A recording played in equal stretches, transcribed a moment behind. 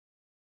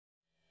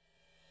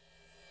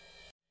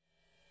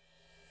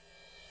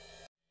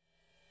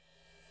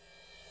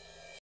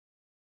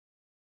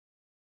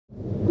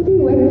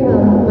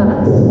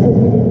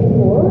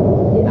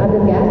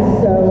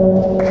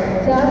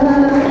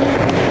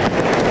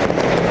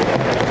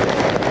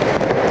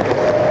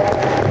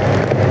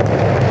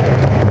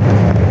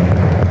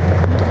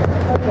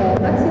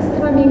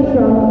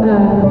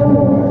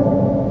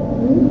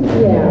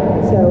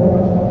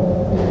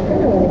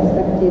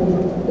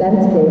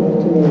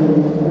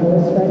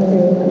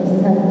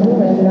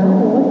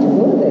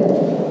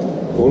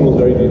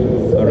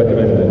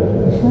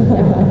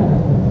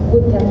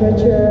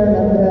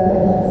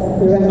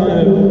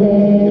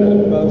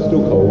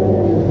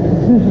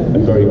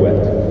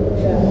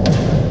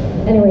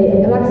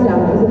Okay, Max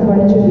Lamp is a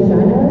furniture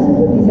designer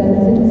who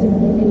designs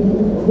sensibility,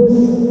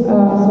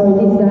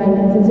 design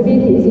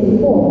sensibility is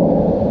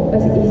informed by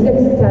his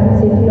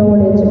extensive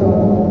knowledge of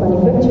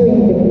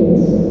manufacturing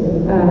techniques,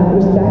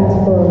 respect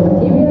for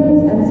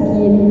materials, and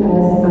skill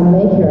as a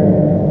maker.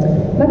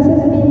 Max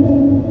has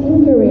been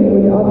tinkering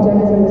with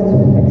objects and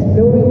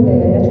exploring the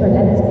natural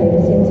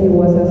landscape since he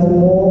was a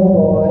small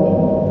boy,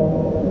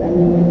 and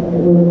he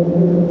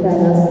will tell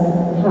us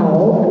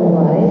how and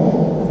why.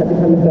 So that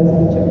became the first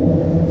picture.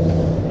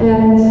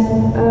 And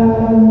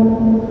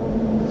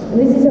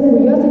this is a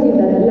curiosity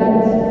that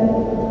led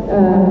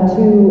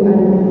to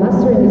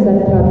mastering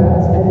design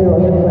products at the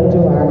Royal College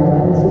of Art,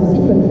 and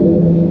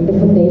subsequently the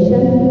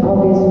foundation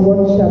of his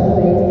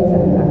workshop-based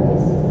design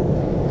practice.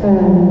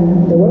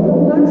 The work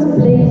of Max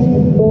plays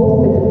with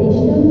both the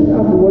tradition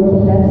of the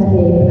working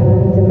landscape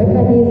and the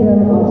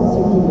mechanism of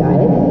city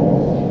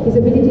life. His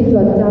ability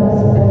to adapt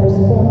and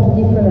respond to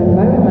different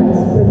environments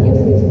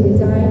produces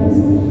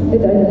designs that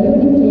are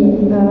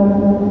uniquely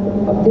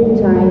of their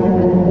time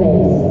and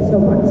place. So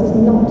Max is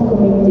not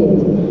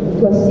committed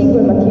to a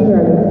single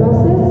material or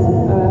process,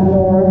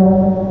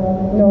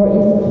 nor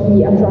is he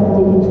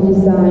attracted to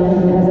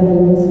design as a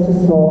means to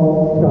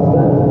solve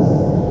problems.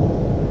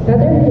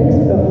 Rather, he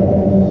explores.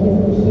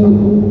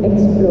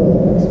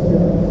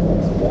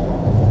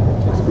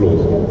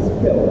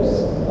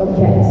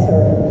 Okay,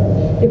 sorry.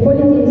 The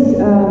qualities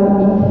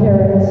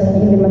inherent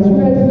in the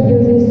material he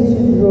uses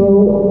to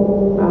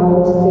draw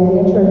out the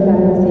natural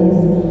tendencies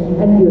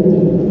and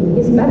beauty.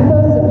 His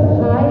methods are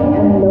high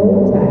and low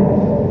tech.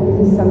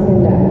 This is something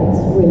that is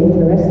really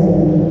interesting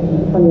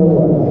on your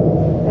work.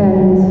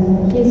 And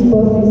he's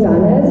both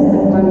designers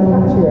and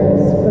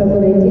manufacturers,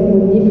 collaborating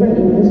with different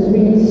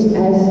industries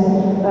as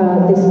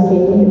the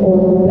scale or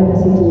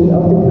complexity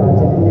of the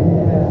project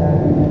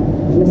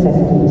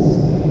necessities.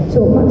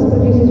 So Max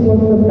produces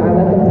work for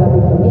private and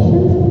public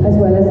commissions, as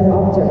well as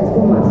objects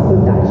for mass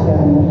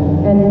production,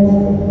 and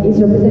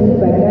is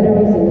represented by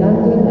galleries in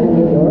London and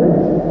New York.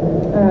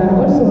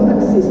 Also,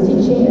 Max is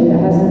teaching and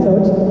has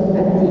taught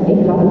at the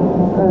École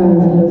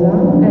in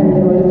Lausanne and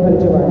the Royal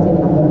College of Art in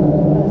London.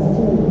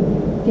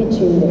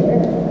 Teaching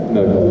there?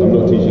 No, I'm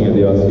not teaching at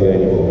the RCA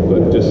anymore,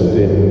 but just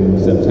in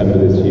September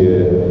this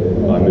year,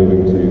 I'm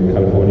moving to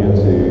California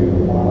to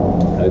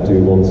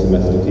do one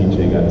semester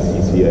teaching at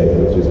CCA,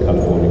 which is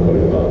California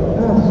College of Art.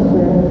 Ah,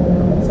 super.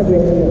 That's a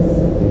great news.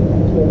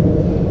 Thank you.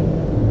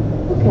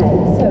 Okay,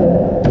 so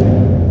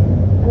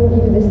I will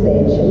give you the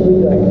stage and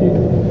we go. Thank you.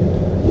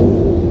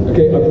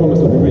 Okay, I promise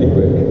I'll be really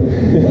quick.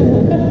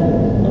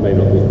 I may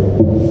not be.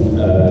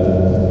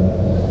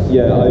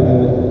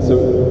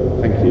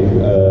 Thank you.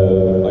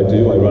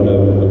 I run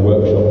a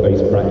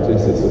workshop-based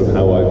practice. It's sort of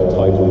how I've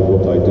titled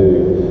what I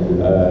do.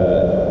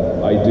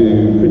 I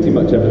do pretty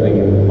much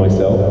everything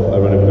myself. I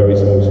run a very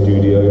small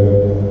studio.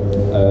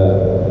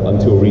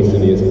 Until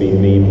recently, it's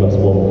been me plus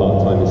one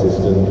part-time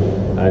assistant,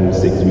 and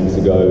 6 weeks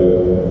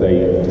ago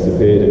they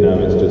disappeared, and now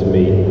it's just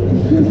me.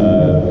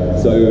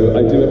 So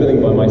I do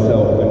everything by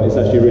myself, and it's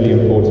actually a really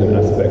important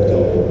aspect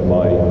of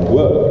my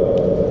work,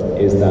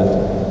 is that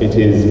it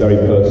is very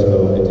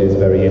personal, it is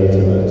very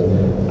intimate,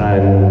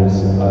 and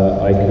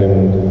I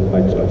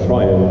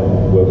try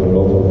and work on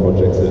multiple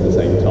projects at the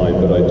same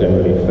time, but I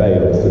generally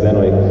fail. So then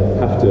I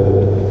have to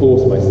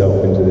force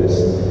myself into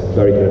this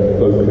very kind of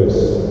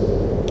focused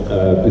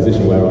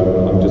position where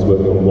I'm just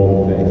working on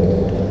one thing.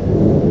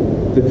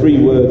 The three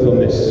words on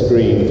this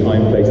screen,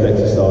 time, place,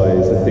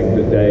 exercise, I think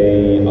that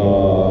they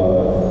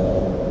are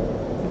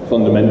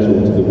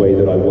fundamental to the way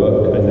that I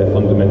work, and they're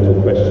fundamental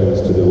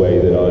questions to the way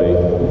that I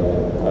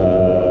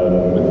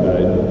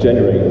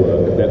generate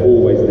work. They're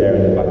always there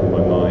in the back of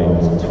my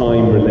mind.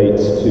 Time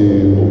relates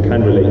to, or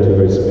can relate to, a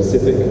very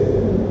specific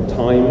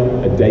time,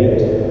 a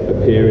date, a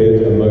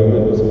period, a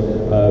moment,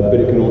 but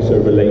it can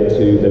also relate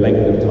to the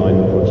length of time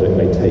the project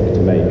may take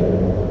to make.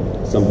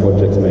 Some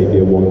projects may be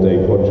a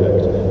one-day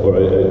project, or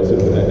a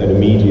sort of an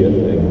immediate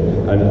thing,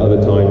 and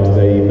other times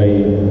they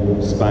may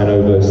span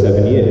over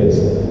 7 years,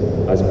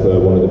 as per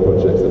one of the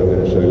projects that I'm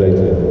going to show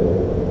later.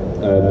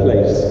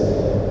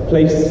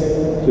 Place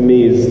for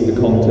me is the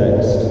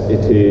context,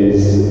 it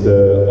is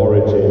the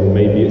origin,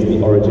 maybe it's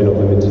the origin of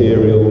the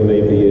material,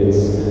 maybe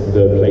it's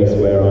the place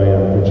where I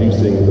am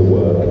producing the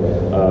work,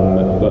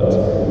 but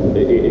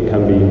it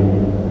can be,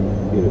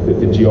 you know,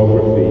 the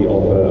geography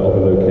of a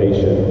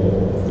location,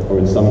 or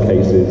in some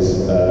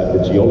cases the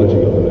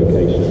geology of a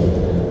location,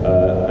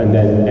 and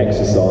then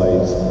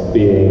exercise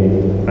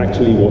being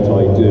actually what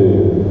I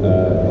do.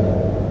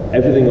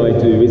 Everything I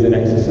do is an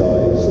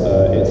exercise,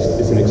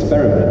 it's an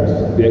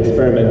experiment. The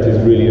experiment is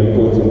really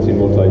important in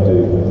what I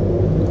do.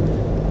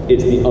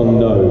 It's the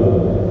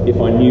unknown.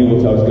 If I knew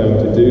what I was going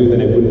to do, then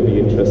it wouldn't be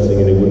interesting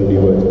and it wouldn't be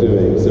worth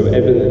doing. So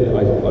I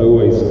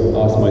always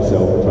ask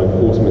myself, or try and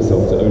force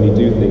myself to only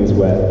do things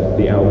where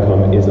the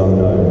outcome is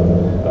unknown.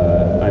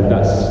 And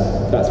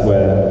that's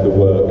where the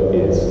work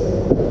is.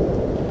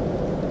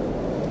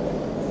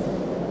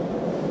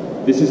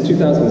 This is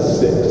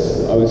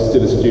 2006. I was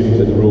still a student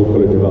at the Royal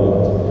College of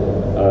Art,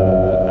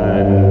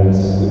 and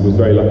was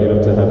very lucky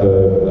enough to have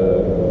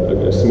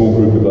a a small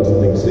group of us, I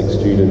think 6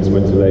 students,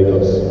 went to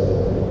Lagos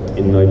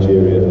in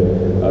Nigeria.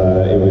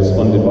 It was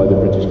funded by the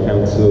British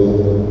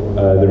Council.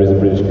 There is a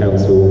British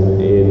Council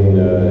in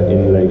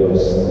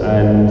Lagos,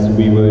 and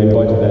we were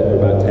invited there for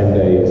about 10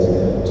 days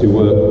to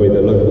work with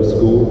a local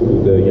school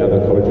called the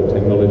Yaba College of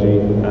Technology,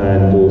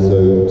 and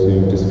also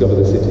to discover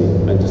the city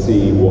and to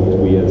see what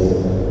we as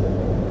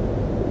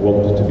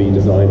want-to-be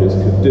designers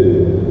could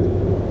do.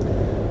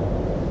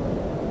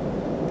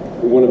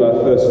 One of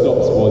our first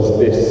stops was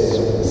this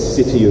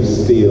city of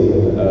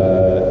steel,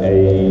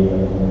 a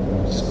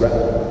scrap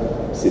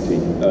city,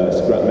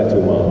 scrap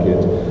metal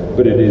market,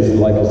 but it is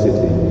like a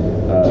city.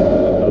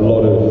 A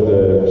lot of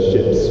the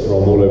ships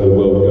from all over the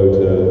world go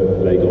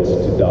to Lagos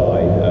to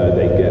die.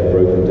 They get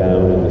broken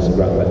down and the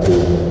scrap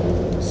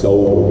metal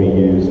sold or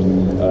reused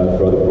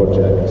for other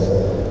projects.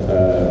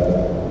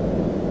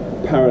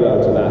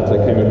 Parallel to that, I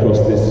came across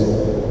this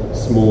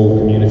small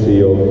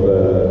community of,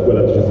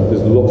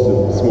 there's lots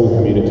of small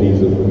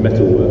communities of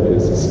metal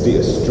workers,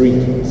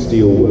 street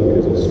steel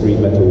workers or street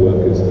metal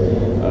workers,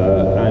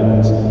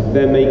 and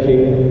they're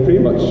making pretty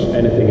much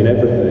anything and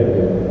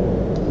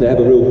everything. They have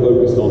a real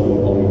focus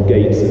on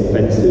gates and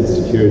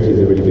fences. Security is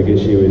a really big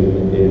issue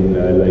in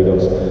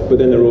Lagos, but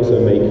then they're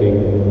also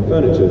making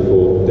furniture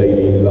for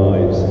daily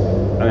lives,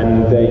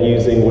 and they're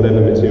using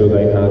whatever material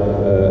they have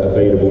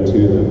available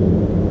to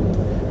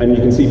them. And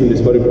you can see from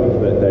this photograph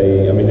that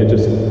they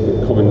just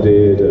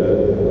commandeered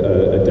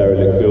a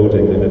derelict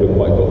building that never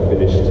quite got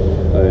finished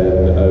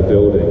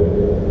building,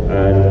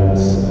 and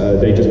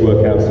they just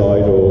work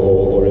outside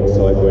or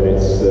inside when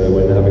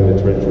they're having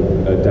the torrential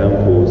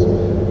downpours.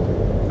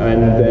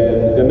 And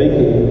they're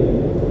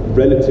making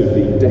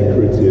relatively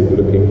decorative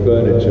looking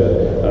furniture.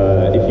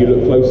 If you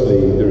look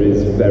closely, there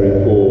is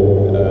very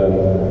poor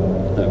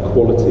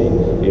quality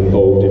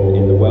involved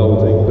in the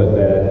welding,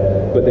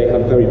 but they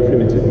have very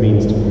primitive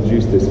means to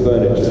produce this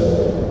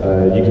furniture.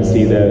 You can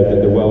see there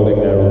that the welding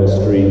there on the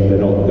street, they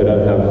don't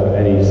have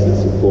any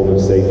form of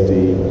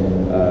safety.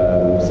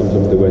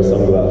 Sometimes they wear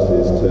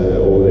sunglasses,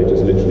 or they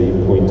just literally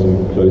point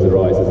and close their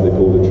eyes as they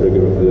pull the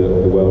trigger of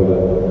the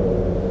welder.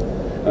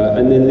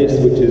 And then this,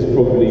 which is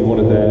probably one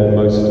of their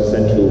most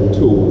essential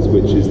tools,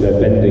 which is their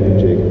bending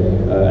jig.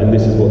 And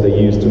this is what they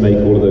use to make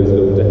all of those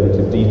little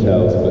decorative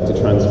details, but to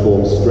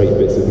transform straight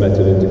bits of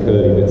metal into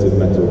curly bits of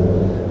metal.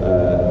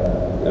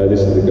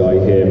 This is the guy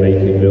here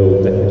making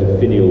little decorative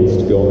finials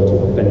to go on the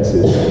top of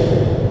fences.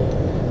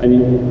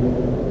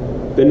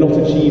 And they're not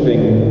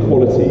achieving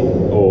quality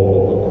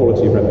or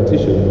quality of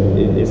repetition.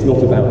 It's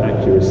not about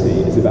accuracy,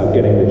 it's about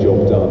getting the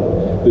job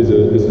done. There's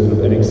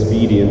an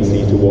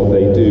expediency to what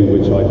they do,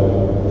 which I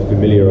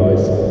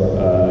familiarise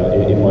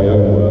in my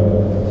own work,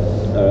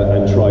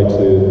 and try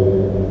to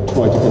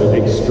kind of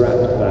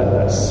extract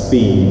that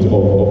speed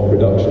of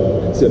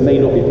production. So it may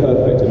not be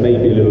perfect, it may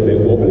be a little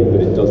bit wobbly,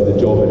 but it does the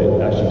job, and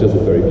it actually does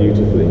it very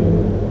beautifully.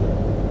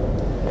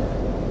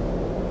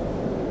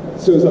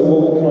 So it's like,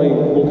 well,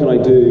 what can I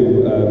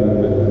do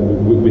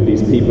with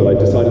these people? I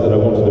decided that I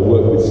wanted to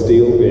work with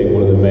steel, being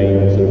one of the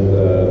main sort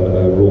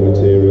of raw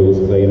materials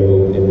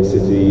available in the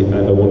city,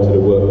 and I wanted to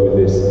work with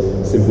this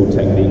simple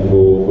technique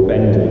for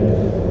bending,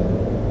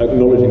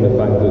 acknowledging the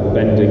fact that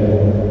bending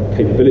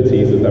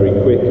capabilities are very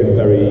quick and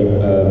very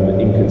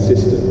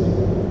inconsistent.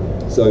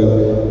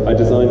 So I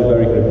designed a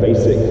very kind of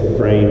basic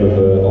frame of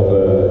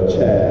a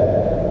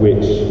chair,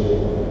 which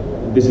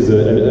this is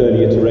an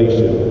early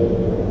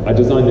iteration. I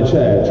designed the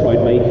chair,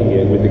 tried making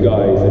it with the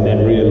guys, and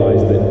then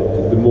realised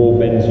that the more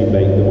bends you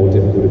make, the more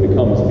difficult it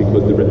becomes,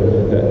 because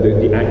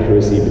the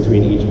accuracy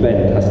between each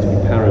bend has to be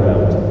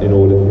paramount in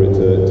order for it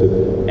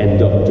to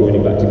end up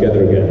joining back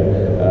together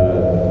again.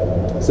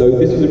 So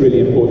this was a really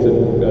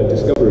important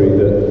discovery,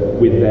 that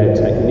with their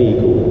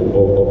technique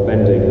of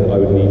bending, I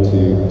would need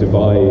to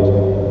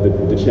divide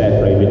the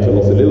chair frame into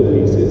lots of little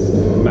pieces,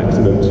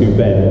 maximum 2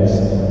 bends,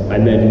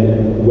 and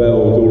then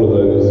weld all of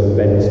those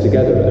bends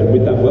together. And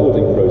with that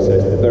welding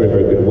process, they're very,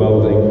 very good at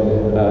welding,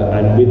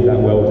 and with that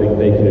welding,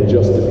 they can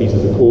adjust the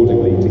pieces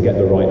accordingly to get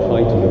the right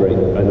height and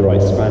the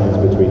right spans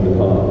between the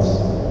parts.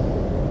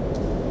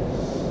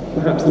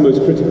 Perhaps the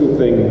most critical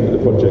thing for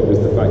the project was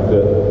the fact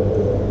that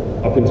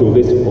up until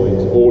this point,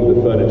 all of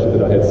the furniture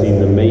that I had seen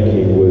them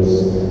making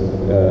was,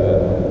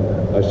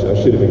 I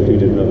should have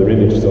included another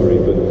image, sorry,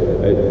 but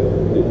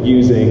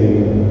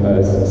using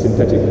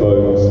synthetic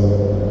foams,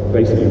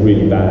 basically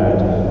really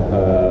bad,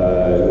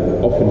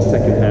 often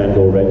second-hand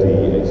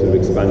already, sort of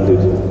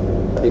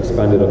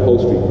expanded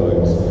upholstery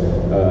foams,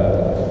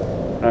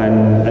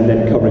 and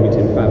then covering it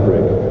in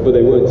fabric. But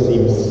they weren't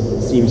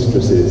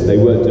seamstresses, they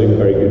weren't doing a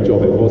very good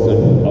job. It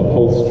wasn't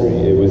upholstery,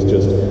 it was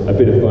just a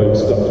bit of foam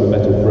stuck to a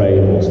metal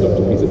frame or stuck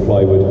to a piece of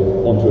plywood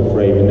onto a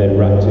frame and then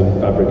wrapped in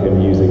fabric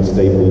and using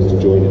staples to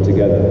join it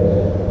together.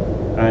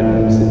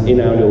 And in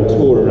our little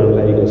tour around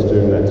Lagos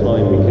during that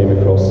time, we came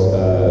across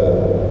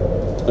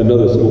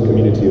another small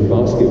community of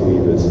basket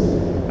weavers,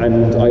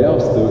 and I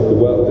asked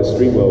the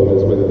street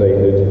welders whether they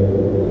had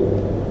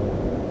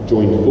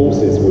joined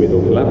forces with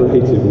or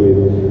collaborated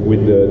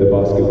with the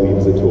basket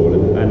weavers at all,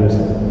 and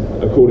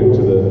according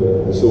to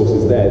the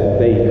sources there,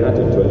 they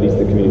hadn't, or at least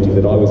the community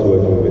that I was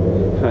working with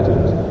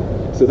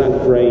hadn't. So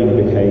that frame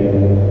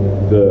became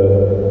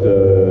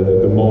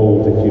the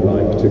mould, if you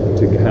like,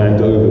 to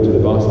hand over to the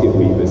basket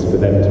weavers for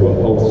them to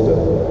upholster.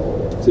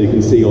 So you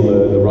can see on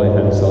the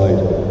right-hand side,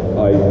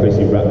 I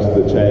basically wrapped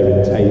the chair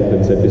in tape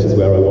and said, this is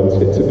where I want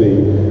it to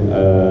be,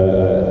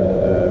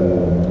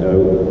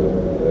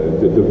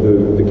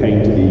 the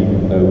cane to be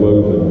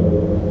woven.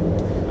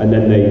 And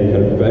then they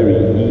kind of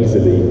very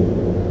easily,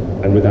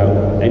 and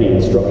without any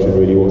instruction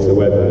really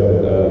whatsoever,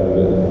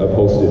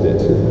 upholstered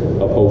it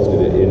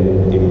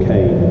in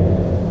cane.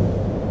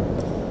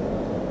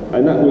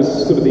 And that was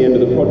sort of the end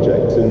of the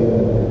project. And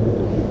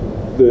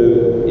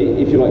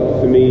if you like,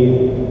 for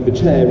me, the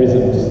chair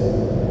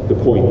isn't the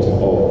point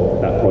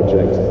of that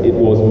project. It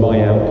was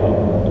my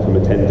outcome from a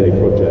 10-day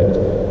project.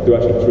 There were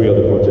actually 3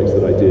 other projects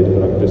that I did,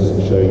 but I'm just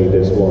showing you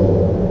this one.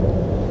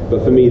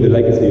 But for me, the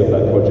legacy of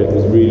that project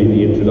was really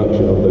the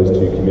introduction of those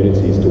 2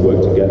 communities to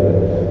work together.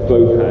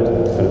 Both had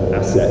kind of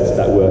assets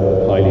that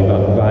were highly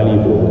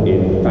valuable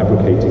in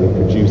fabricating and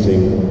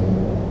producing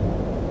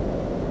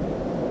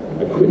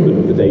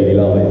equipment for daily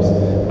lives,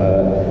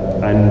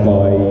 and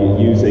by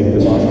using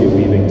the basket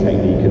weaving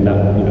technique and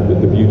that,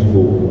 the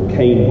beautiful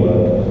cane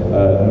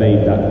work,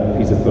 made that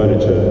piece of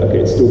furniture. Okay,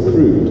 it's still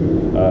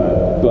crude,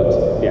 but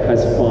it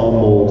has far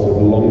more sort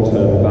of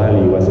long-term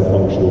value as a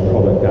functional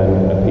product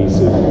than a piece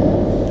of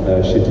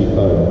shitty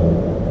foam.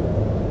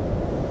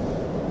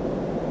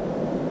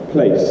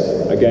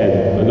 Place,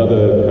 again,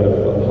 another kind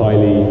of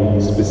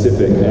highly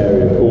specific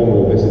area.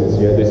 Cornwall, this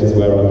is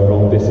where I'm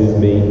from, this is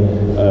me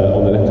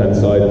on the left-hand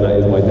side, and that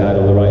is my dad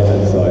on the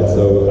right-hand side.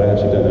 So I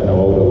actually don't know how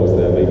old I was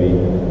there, maybe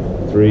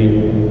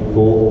 3,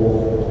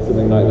 4,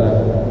 something like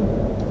that.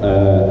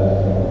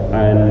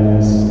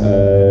 And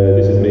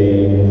this is me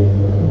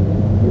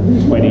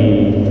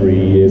 23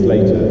 years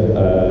later,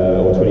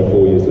 or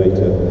 24 years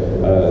later.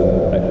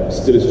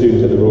 Still a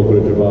student at the Royal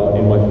College of Art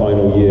in my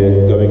final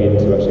year, going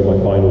into actually my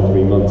final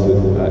 3 months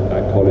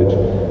at college,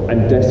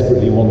 and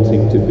desperately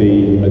wanting to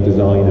be a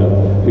designer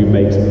who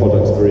makes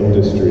products for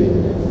industry,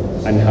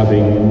 and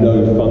having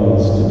no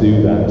funds to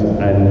do that.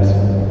 And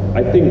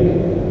I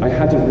think I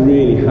hadn't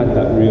really had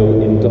that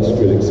real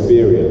industrial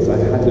experience. I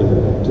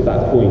hadn't, to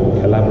that point,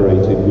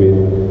 collaborated with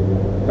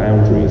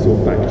foundries or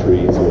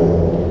factories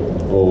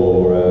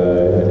or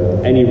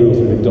any real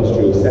sort of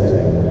industrial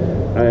setting.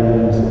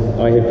 And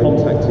I had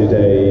contacted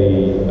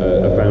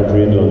a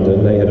foundry in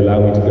London. They had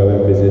allowed me to go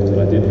and visit, and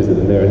I did visit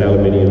them. They're an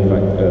aluminium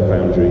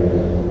foundry.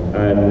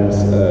 And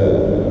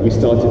we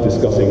started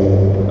discussing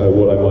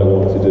what I might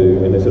want to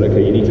do. And they said,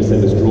 okay, you need to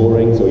send us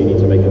drawings, or you need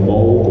to make a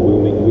mould,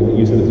 or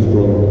you send us the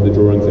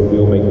drawings and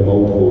we'll make the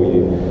mould for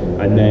you.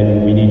 And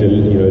then we need a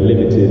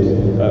limited,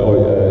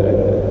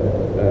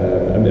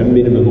 a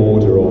minimum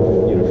order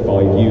of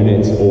 5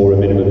 units, or a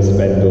minimum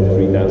spend of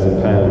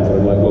 £3,000. And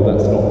I'm like, well,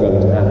 that's not going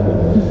to happen.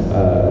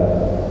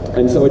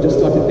 And so I just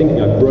started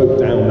thinking, I broke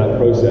down that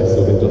process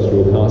of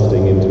industrial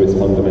casting into its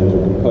fundamental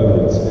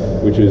components,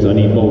 which is I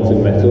need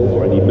molten metal,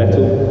 or I need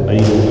metal, I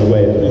need a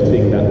way of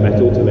heating that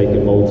metal to make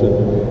it molten,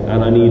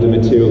 and I need a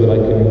material that I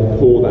can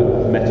pour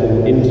that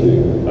metal into,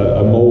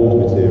 a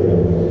mould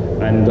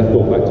material. And I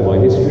thought back to my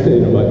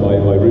history,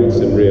 my roots,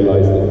 and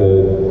realised that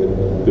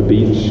the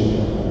beach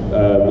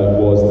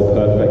was the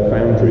perfect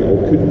foundry,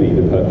 or could be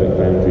the perfect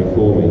foundry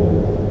for me.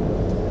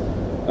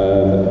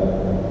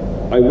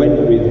 I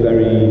went with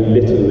very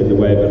little in the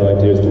way of an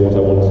idea as to what I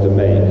wanted to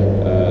make.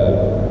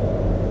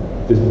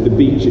 The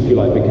beach, if you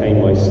like, became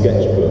my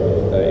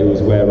sketchbook. It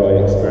was where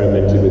I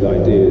experimented with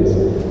ideas.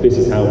 This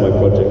is how my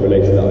project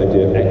relates to that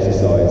idea of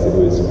exercise. It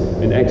was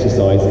an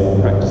exercise in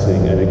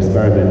practicing and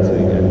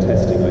experimenting and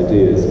testing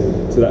ideas.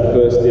 So that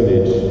first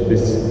image,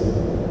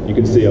 you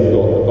can see I've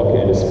got a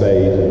bucket and a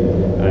spade,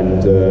 and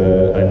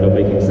I'm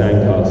making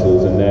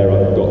sandcastles, and there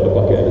I've got the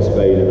bucket and a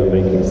spade, and I'm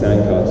making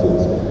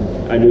sandcastles.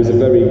 And it was a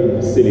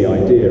very silly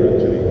idea,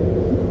 actually.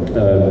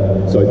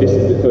 So this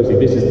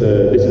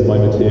is my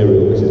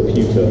material. This is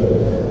pewter.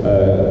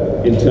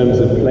 In terms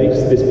of place,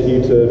 this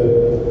pewter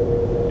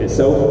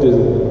itself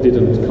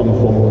didn't come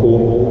from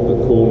Cornwall,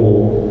 but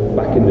Cornwall,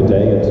 back in the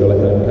day, until I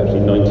think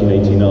actually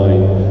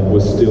 1989,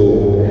 was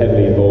still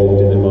heavily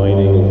involved in the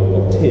mining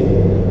of tin.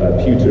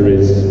 Pewter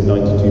is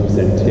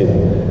 92% tin,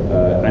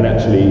 and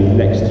actually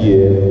next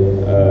year.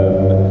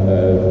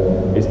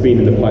 It's been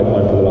in the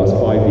pipeline for the last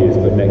 5 years,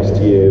 but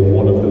next year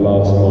one of the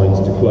last mines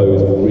to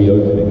close will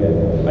reopen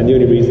again. And the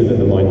only reason that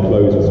the mine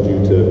closed was due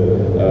to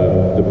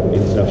the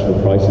international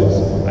prices,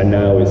 and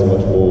now it's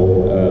much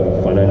more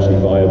financially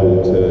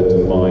viable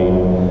to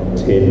mine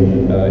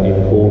tin in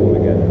Cornwall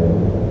again.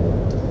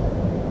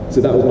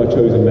 So that was my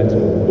chosen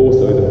metal.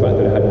 Also the fact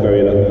that it had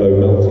very low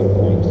melting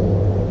point.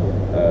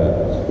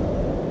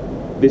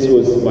 This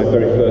was my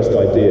very first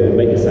idea: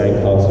 make a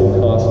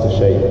sandcastle, cast a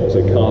shape,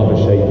 so carve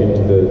a shape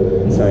into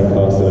the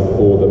sandcastle and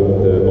pour the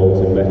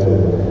molten metal.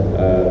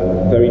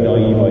 Very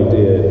naive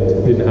idea.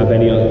 Didn't have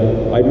any.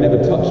 I'd never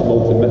touched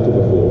molten metal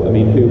before. I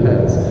mean, who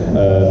has?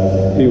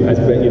 Who has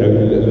learned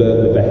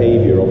the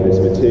behaviour of this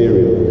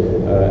material?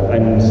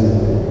 And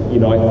you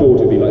know, I thought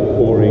it'd be like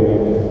pouring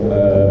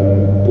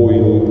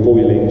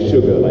boiling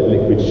sugar, like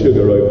liquid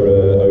sugar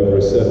over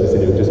a surface,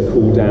 and it would just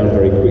cool down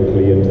very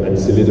quickly and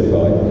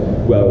solidify.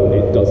 Well,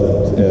 it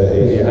doesn't.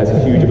 It has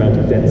a huge amount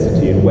of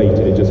density and weight,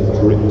 and it just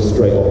drips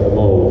straight off the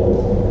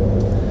mould.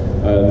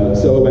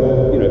 So I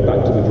went, you know,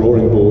 back to the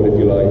drawing board, if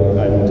you like,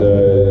 and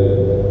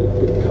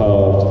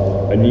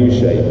carved a new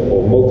shape,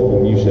 or multiple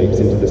new shapes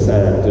into the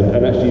sand.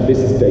 And actually, this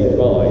is day 5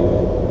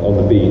 on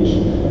the beach.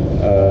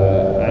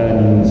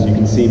 And you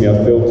can see me,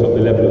 I've built up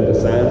the level of the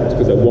sand,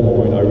 because at one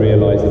point I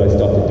realised that I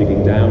started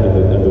digging down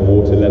and the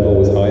water level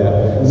was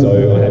higher,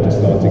 so I had to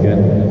start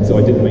again. So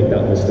I didn't make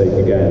that mistake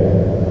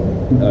again.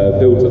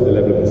 Built up the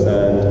level of the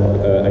sand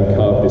and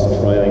carved this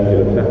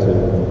triangular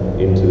pattern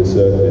into the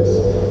surface.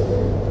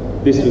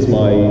 This was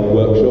my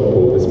workshop,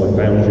 or this is my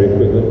foundry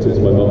equipment. It was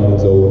my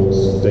mum's old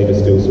stainless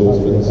steel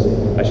saucepans.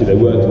 Actually,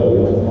 they weren't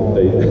old.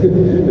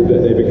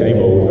 They became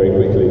old very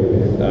quickly.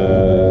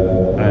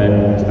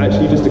 And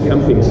actually just a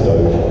camping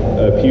stove.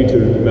 Pewter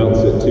melts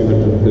at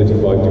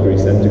 235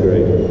 degrees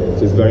centigrade.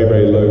 So it's very,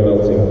 very low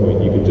melting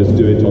point. You can just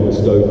do it on the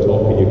stove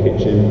top in your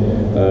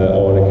kitchen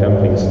or on a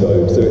camping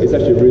stove. So it's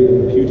actually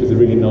pewter's a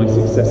really nice,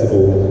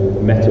 accessible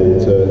metal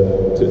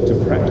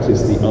to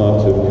practice the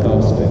art of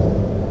casting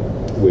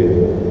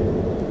with.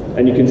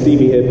 And you can see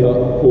me here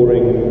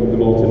pouring the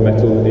molten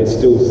metal. It's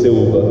still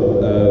silver.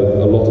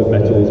 A lot of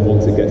metals,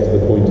 once it gets to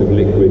the point of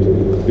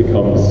liquid,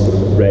 becomes sort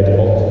of red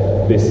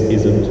hot. This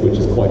isn't, which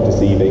is quite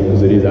deceiving,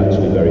 because it is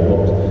actually very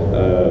hot,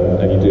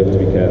 and you do have to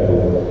be careful.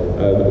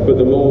 But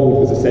the mold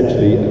was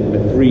essentially a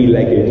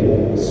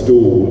 3-legged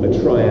stool, a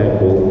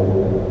triangle.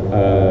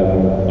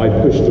 I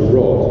pushed a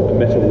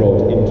metal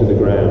rod into the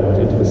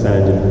ground, into the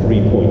sand in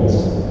 3 points,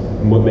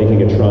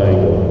 making a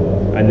triangle.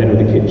 And then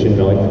with a kitchen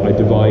knife, I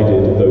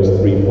divided those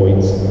 3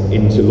 points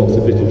into lots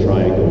of little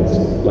triangles,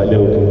 like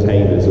little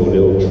containers or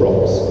little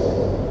troughs.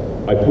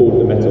 I poured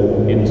the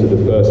metal into the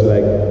first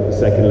leg, the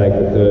second leg,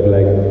 the third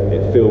leg.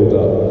 It filled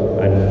up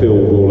and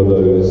filled all of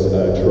those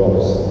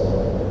troughs.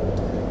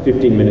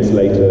 15 minutes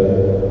later,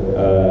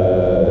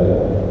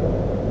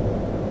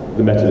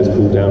 the metal has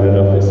cooled down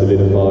enough, it's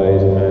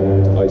solidified,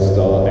 and I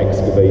start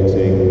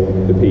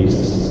excavating the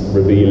piece,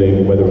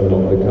 revealing whether or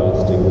not the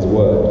casting has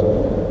worked.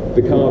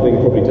 The carving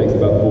probably takes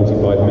about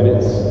 45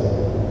 minutes.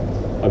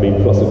 I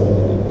mean, plus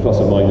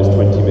or minus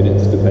 20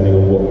 minutes, depending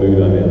on what mood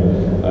I'm in.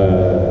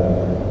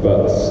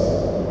 But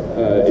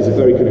it's a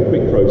very kind of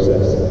quick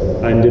process.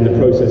 And in the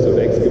process of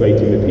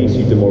excavating the piece,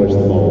 you demolish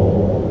the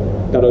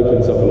mold. That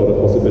opens up a lot of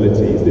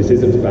possibilities. This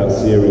isn't about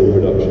serial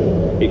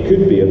production. It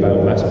could be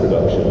about mass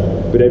production,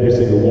 but every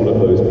single one of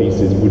those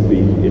pieces would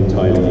be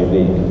entirely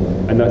unique.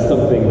 And that's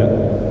something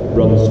that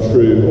runs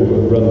through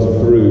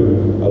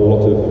a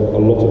lot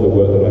of the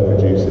work that I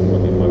produce in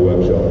my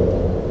workshop.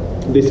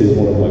 This is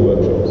one of my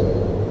workshops,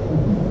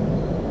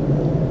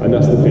 and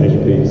that's the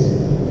finished piece.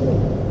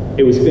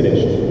 It was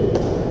finished.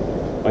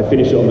 I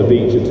finished it on the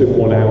beach. It took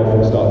 1 hour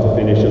from start to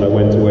finish, and I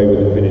went away with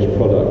a finished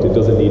product. It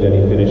doesn't need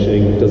any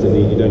finishing.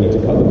 You don't need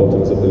to cut the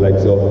bottoms of the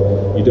legs off.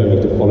 You don't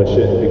need to polish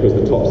it, because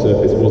the top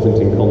surface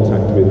wasn't in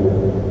contact with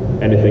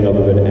anything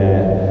other than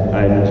air,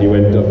 and you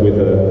end up with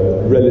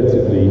a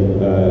relatively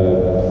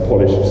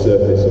polished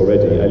surface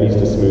already, at least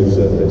a smooth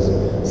surface.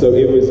 So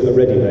it was a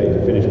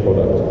ready-made, finished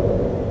product.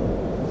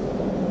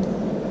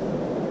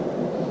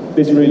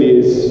 This really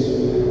is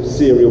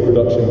serial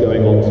production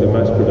going on to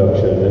mass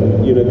production,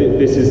 and you know,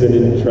 this is an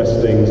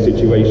interesting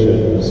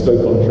situation.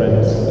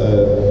 Stoke-on-Trent,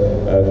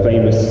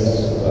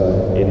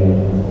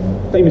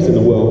 famous in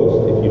the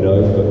world, if you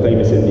know, but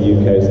famous in the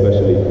UK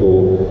especially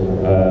for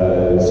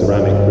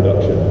ceramic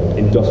production,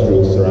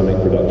 industrial ceramic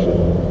production.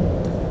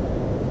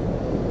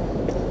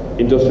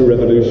 Industrial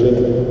Revolution,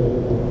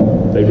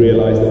 they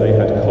realised that they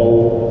had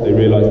coal, they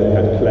realised they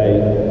had clay.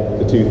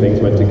 The two things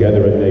went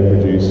together and they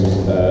produced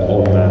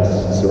en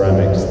masse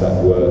ceramics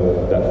that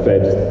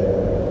fed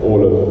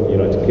all of the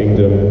United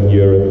Kingdom,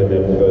 Europe, and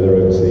then further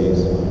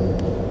overseas.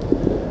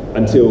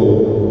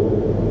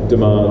 Until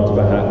demand,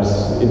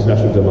 perhaps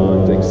international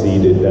demand,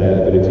 exceeded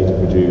their ability to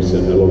produce,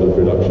 and a lot of the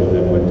production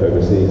then went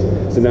overseas.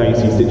 So now you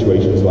see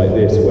situations like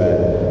this where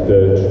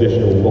the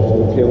traditional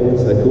bottle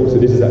kilns, they're called, so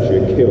this is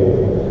actually a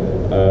kiln,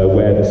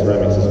 where the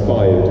ceramics is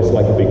fired. It's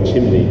like a big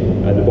chimney,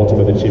 and the bottom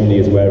of the chimney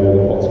is where all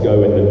the pots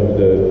go, and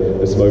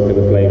the smoke and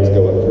the flames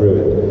go up through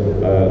it.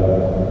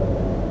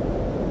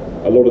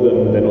 A lot of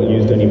them, they're not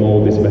used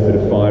anymore. This method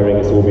of firing,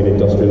 it's all been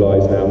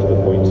industrialized now to the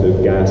point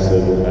of gas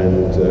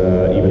and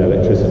even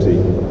electricity.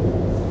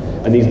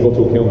 And these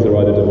bottle kilns are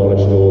either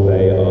demolished or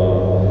they're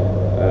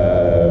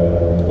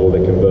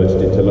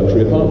converted into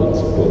luxury apartments,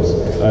 of course.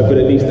 But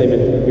at least they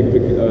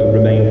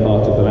remain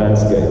part of the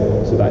landscape,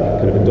 so that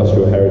kind of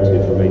industrial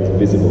heritage remains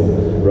visible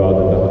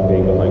rather than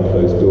being behind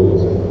closed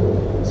doors.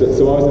 So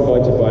I was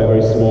invited by a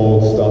very small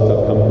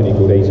startup company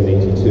called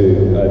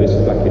 1882. This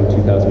was back in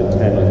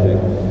 2010, I think,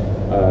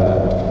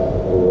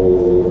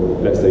 or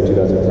let's say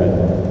 2010.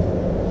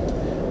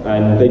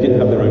 And they didn't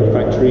have their own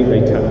factory.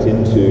 They tapped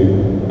into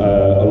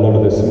a lot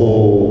of the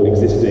small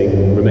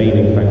existing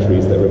remaining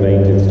factories that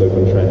remained in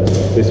Stoke-on-Trent.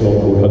 This one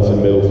called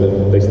Hudson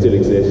Middleton, they still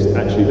exist.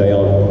 Actually, they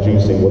aren't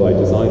producing what I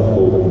designed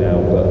for them now,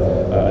 but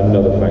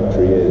another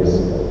factory is.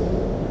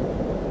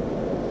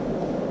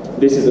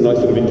 This is a nice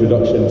sort of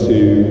introduction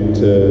to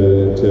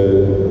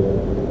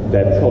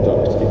their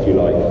product, if you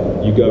like.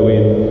 You go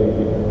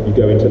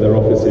into their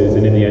offices,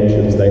 and in the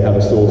entrance they have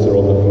a saucer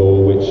on the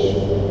floor, which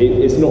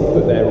it's not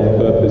put there on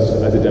purpose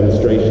as a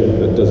demonstration,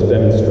 but does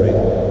demonstrate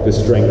the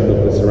strength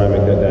of the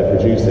ceramic that they're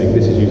producing.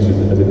 This is used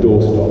as a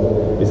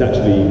doorstop. It's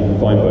actually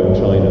fine bone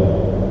china.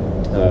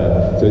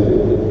 So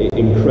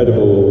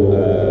incredible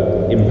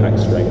impact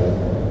strength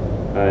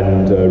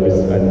and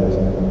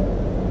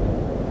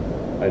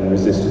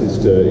resistance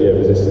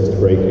to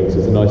breaking. So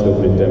it's a nice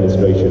little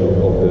demonstration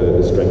of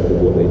the strength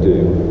of what they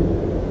do.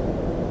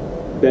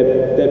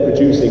 They're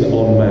producing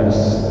en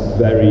masse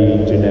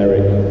very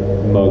generic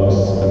mugs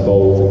and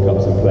bowls and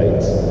cups and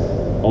plates,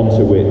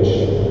 onto which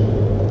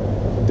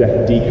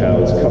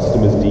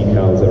customers'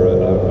 decals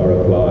are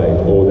applied,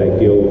 or they're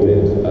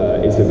gilded.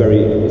 It's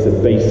a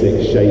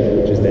basic shape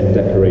which is then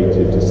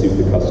decorated to suit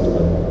the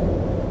customer.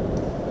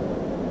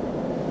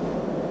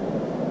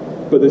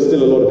 But there's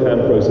still a lot of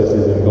hand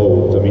processes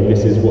involved. I mean,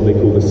 this is what they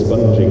call the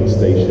sponging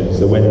station.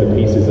 So when the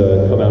pieces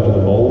come out of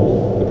the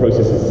mould, the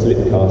process is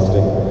slip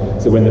casting.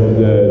 So when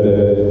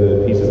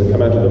the pieces have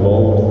come out of the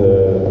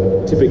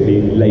mould,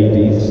 typically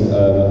ladies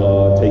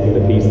are taking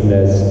the piece and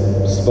they're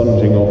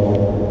sponging off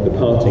the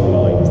parting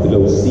lines, the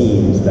little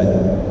seams that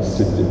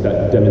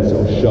demonstrate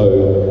or show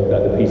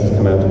that the piece has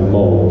come out of the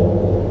mould.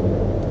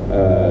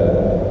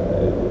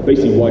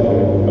 Basically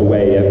wiping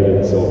away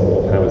evidence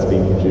of how it's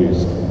been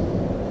produced.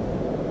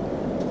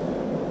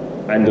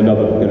 And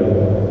another kind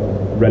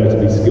of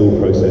relatively skilled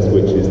process,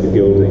 which is the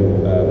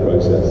gilding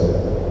process.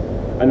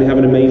 And they have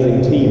an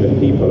amazing team of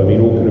people, I mean,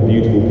 all kind of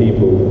beautiful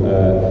people.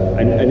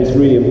 And it's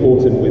really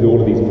important with all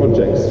of these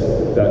projects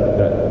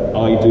that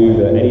I do,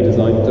 that any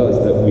designer does,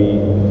 that we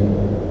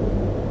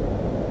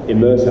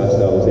immerse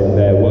ourselves in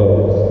their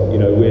world. You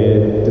know,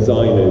 we're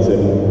designers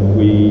and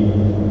we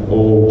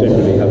all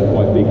generally have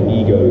quite big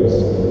egos,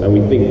 and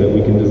we think that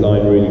we can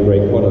design really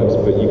great products,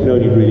 but you can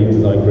only really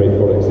design great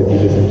products if you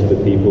listen to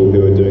the people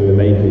who are doing the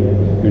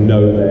making, who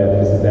know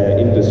their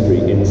industry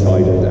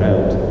inside and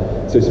out.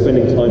 So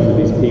spending time with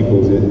these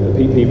people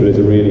is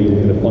a really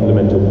kind of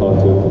fundamental part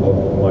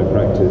of my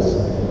practice.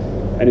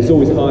 And it's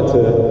always hard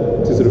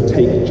to sort of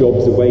take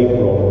jobs away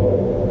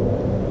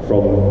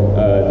from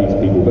these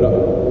people. But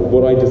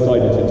what I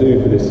decided to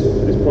do for this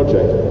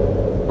project,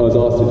 I was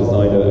asked to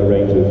design a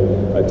range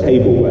of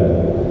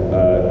tableware,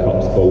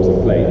 cups, bowls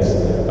and plates,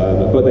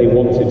 but they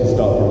wanted to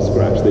start from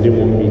scratch. They didn't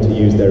want me to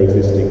use their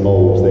existing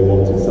moulds. They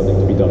wanted something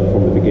to be done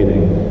from the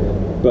beginning.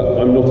 But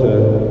I'm not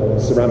a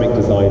ceramic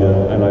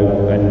designer, and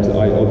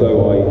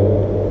although I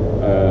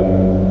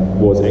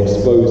was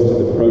exposed to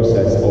the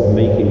process of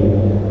making,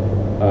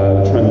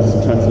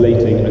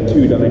 translating a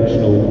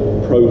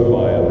two-dimensional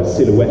profile, a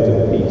silhouette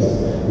of a piece,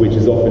 which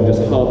is often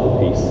just half a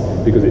piece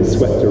because it's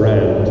swept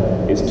around,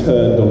 it's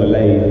turned on a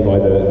lathe by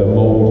the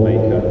mould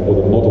maker or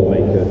the model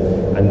maker,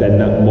 and then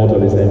that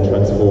model is then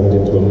transformed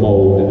into a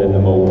mould, and then the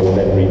mould is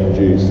then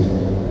reproduced.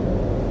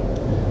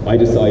 I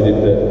decided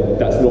that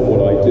that's not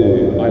what I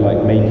do. I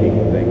like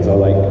making things. I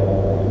like,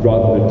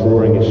 rather than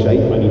drawing a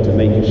shape, I need to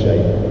make a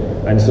shape.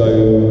 And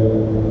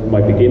so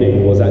my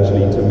beginning was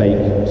actually to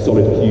make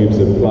solid cubes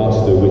of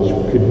plaster, which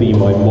could be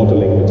my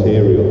modelling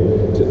material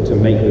to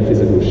make the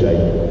physical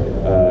shape.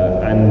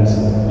 And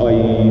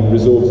I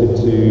resorted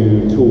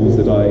to tools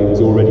that I was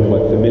already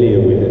quite familiar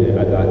with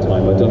at that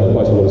time. I'd done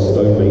quite a lot of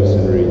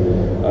stonemasonry,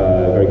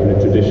 very kind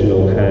of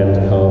traditional hand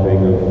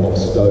carving of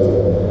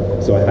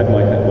stone. So I had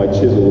my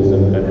chisels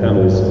and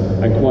hammers,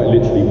 and quite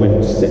literally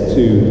went set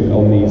to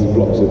on these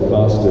blocks of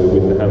plaster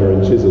with the hammer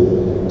and chisel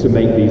to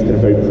make these kind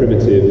of very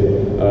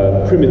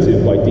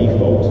primitive by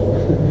default,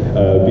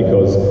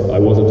 because I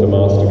wasn't a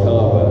master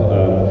carver.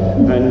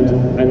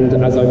 And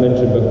as I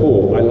mentioned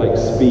before, I like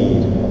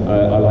speed,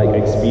 I like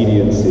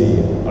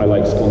expediency, I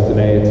like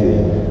spontaneity,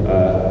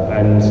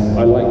 and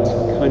I like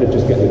to kind of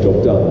just get the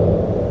job done.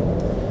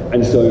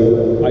 And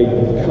so I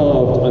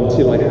carved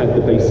until I had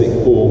the basic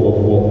form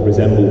of what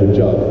resembled a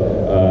jug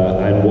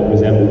and what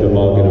resembled a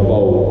mug and a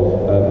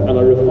bowl, and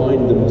I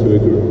refined them to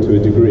a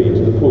degree,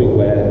 to the point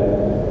where,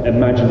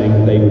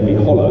 imagining they would be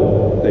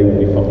hollow, they would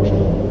be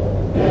functional.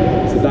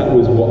 So that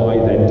was what I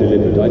then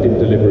delivered. I didn't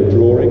deliver a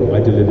drawing, I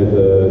delivered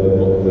the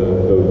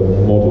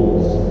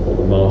models, or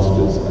the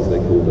masters as they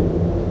call them,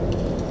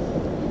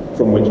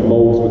 from which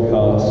moulds were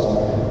cast.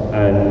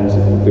 And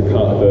the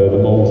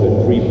moulds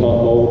are three-part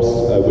moulds,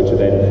 which are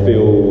then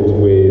filled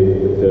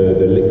with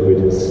the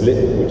liquid slip,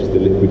 which is the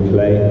liquid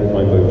clay,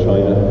 fine bone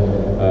china.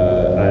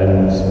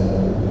 And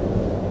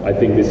I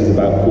think this is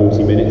about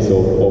 40 minutes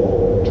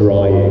of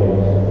drying.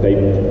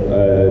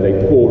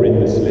 They pour in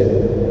the slip,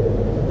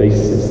 they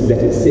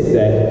let it sit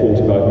there for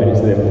 45 minutes,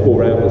 and then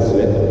pour out the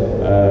slip,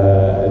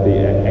 the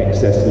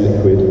excess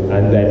liquid,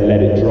 and then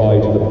let it dry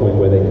to the point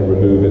where they can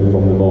remove it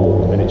from the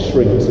mould, and it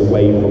shrinks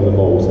away from the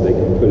mould so they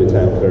can pull it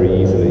out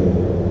very easily.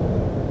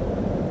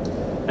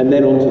 and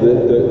then onto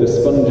the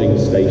sponging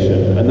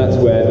station, and that's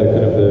where the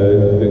kind of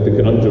the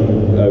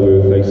conundrum we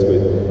were faced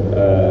with.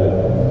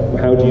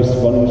 How do you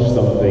sponge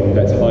something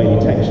that's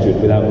highly textured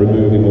without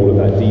removing all of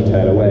that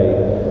detail away?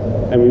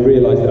 And we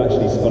realised that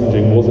actually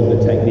sponging wasn't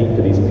the technique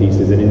for these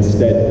pieces, and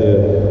instead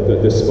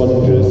the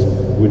spongers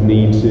would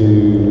need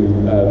to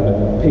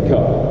pick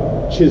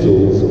up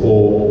chisels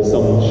or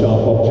some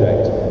sharp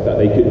object that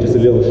they could, just a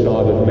little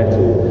shard of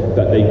metal,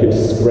 that they could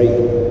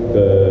scrape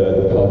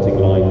the parting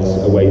lines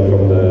away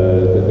from the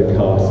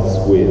casts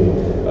with,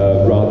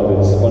 rather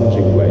than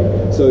sponging away.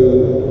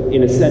 So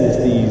in a sense,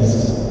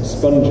 these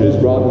spongers,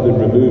 rather than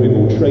removing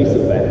all trace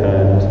of their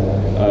hand,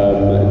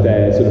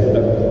 they're sort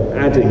of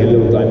adding a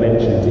little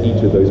dimension to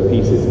each of those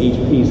pieces. Each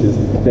piece is,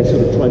 they're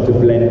sort of trying to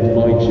blend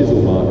my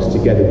chisel marks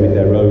together with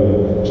their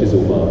own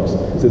chisel marks.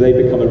 So they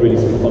become a really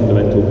sort of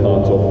fundamental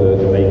part of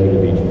the making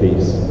of each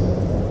piece.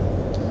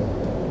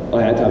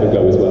 I had to have a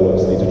go as well,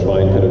 obviously, to try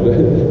and kind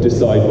of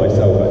decide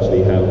myself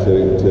actually how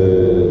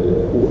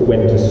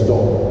when to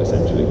stop,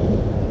 essentially.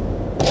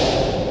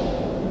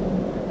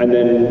 And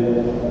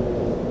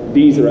then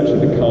these are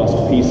actually the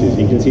cast pieces.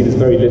 You can see there's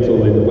very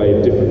little in the way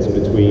of difference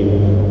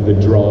between the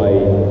dry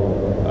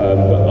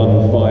but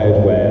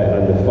unfired ware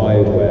and the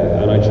fired ware.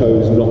 And I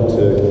chose not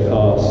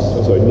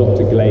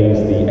to glaze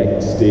the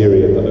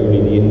exterior, but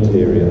only the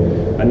interior.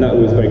 And that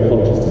was a very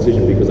conscious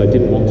decision because I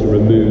didn't want to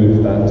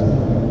remove that,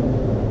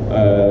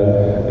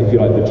 if you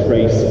like, the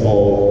trace of,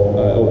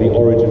 or the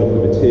origin of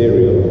the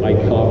material. I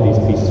carved these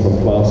pieces from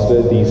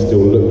plaster. These still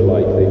look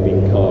like they've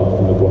been carved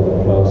from a block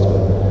of plaster.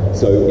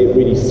 So it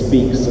really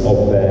speaks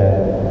of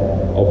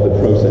the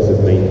process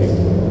of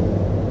making.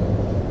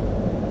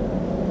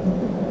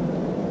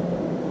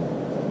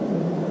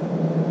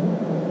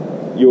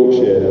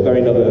 Yorkshire, a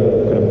very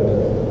another kind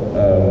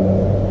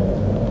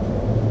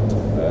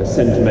of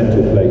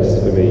sentimental place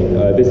for me.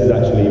 This is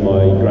actually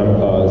my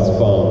grandpa's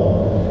farm.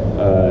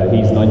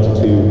 He's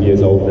 92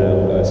 years old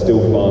now,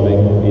 still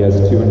farming. He has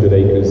 200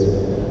 acres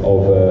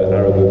of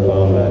arable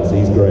farmland, so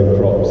he's growing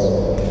crops.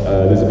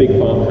 There's a big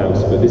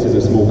farmhouse, but this is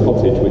a small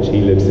cottage which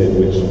he lives in,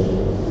 which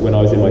when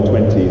I was in my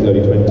 20s,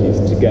 early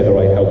 20s, together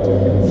I helped him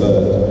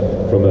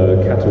convert from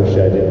a cattle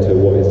shed into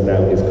what is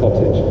now his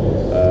cottage.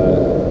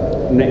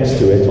 Next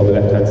to it, on the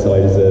left-hand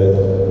side, is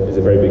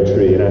a very big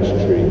tree, an ash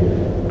tree.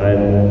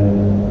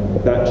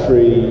 And that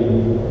tree,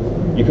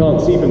 you can't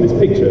see from this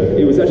picture,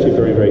 it was actually a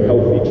very, very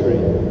healthy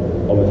tree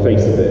on the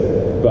face of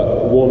it,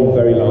 but one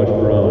very large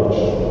branch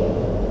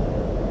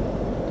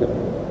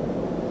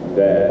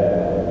there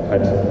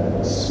had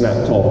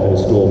snapped off in a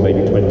storm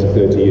maybe 20,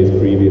 30 years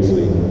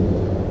previously.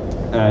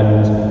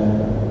 And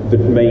the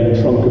main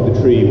trunk of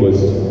the tree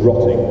was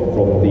rotting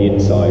from the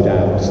inside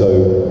out.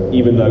 So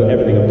even though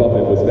everything above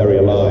it was very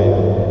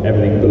alive,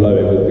 everything below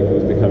it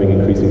was becoming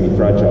increasingly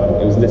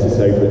fragile. It was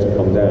necessary for it to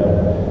come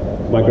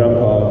down. My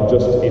grandpa,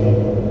 just in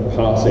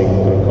passing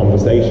kind of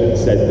conversation,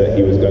 said that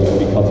he was going to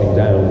be cutting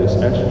down this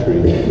ash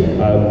tree.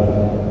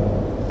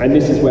 And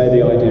this is where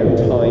the idea of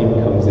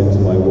time comes into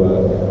my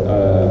work,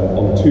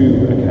 on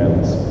two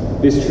accounts.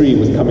 This tree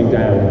was coming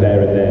down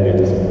there and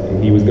then.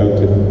 He was going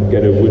to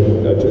get a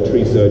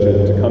tree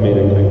surgeon to come in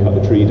and cut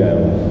the tree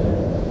down.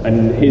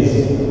 And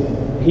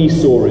he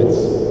saw its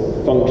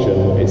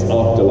function, its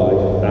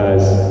afterlife,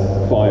 as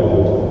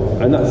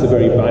firewood. And that's a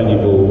very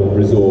valuable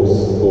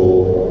resource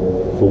for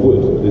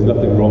wood. There's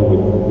nothing wrong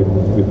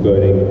with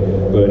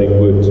burning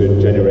wood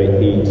to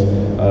generate heat,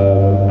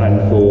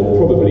 and for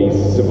probably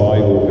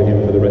survival for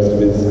him for the rest of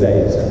his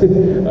days.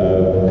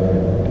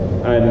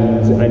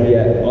 And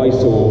yet I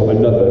saw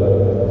another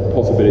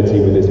possibility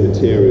with this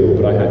material,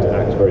 but I had to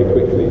act very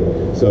quickly.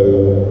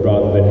 So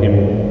rather than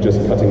him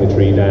just cutting the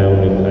tree down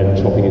and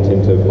chopping it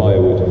into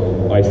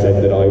firewood, I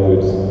said that I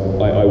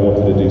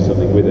wanted to do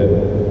something with it.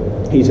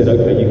 He said,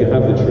 okay, you can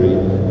have the tree,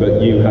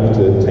 but you have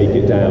to take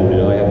it down,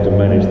 and I have to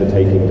manage the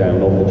taking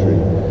down of the tree.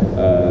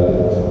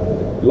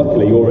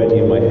 Luckily, already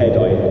in my head,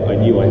 I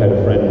knew I had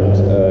a friend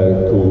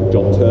called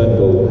John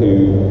Turnbull,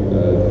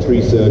 who,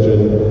 tree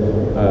surgeon,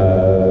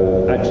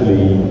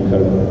 actually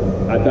kind of,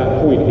 at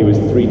that point, he was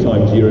 3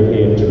 times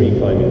European tree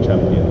climbing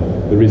champion.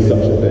 There is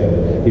such a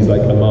thing. He's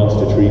like a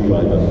master tree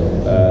climber.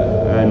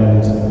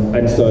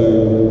 And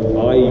so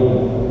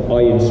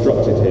I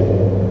instructed him.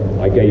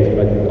 I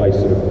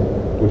sort of,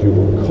 what you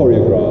call,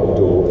 choreographed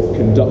or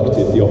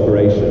conducted the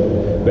operation.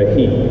 But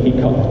he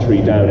cut the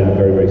tree down in a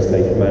very, very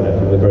safe manner,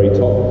 from the very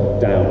top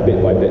down,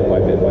 bit by bit by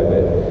bit by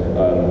bit.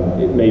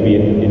 It maybe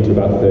into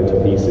about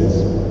 30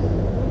 pieces.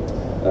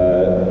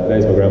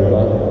 There's my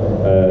grandpa.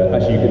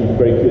 Actually, you can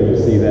very clearly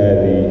see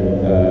there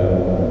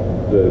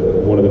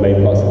one of the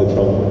main parts of the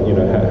trunk, you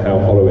know, how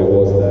hollow it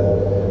was there.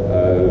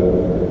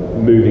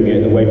 Moving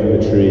it away from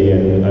the tree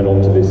and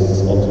onto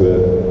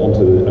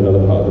another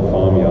part of the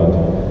farmyard.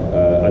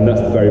 And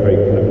that's the very, very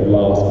kind of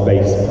last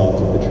base part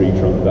of the tree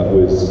trunk. That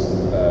was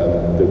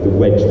the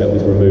wedge that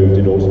was removed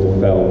in order to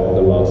fell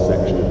the last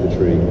section of the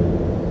tree.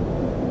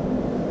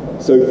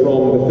 So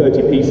from the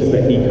 30 pieces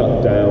that he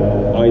cut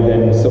down, I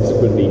then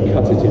subsequently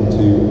cut it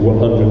into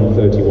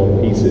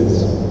 131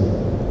 pieces.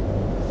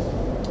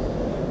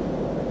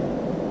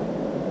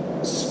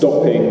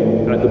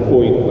 stopping at the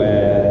point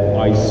where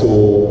I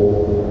saw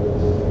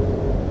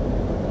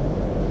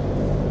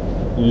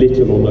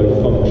little or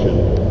no function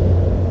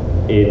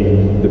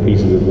in the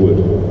pieces of wood.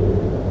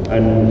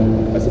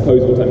 And I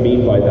suppose what I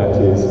mean by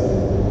that is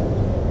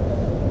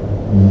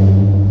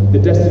the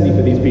destiny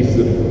for these pieces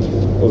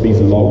of, or these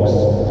logs,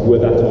 were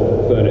that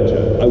of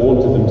furniture. I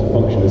wanted them to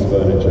function as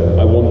furniture.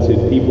 I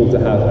wanted people to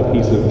have a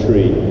piece of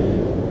tree,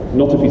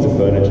 not a piece of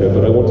furniture,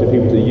 but I wanted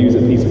people to use a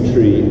piece of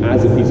tree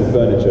as a piece of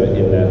furniture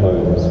in their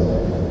homes.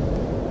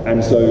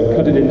 And so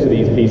cut it into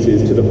these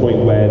pieces to the point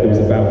where there was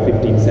about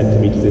 15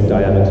 centimeters in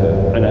diameter.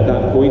 And at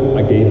that point,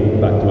 I gave it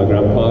back to my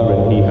grandpa,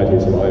 and he had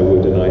his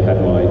firewood, and I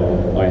had my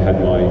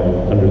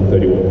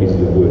 131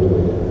 pieces of wood.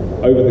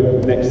 Over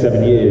the next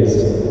 7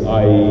 years,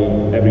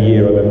 every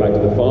year I went back to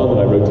the farm and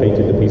I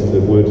rotated the pieces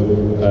of wood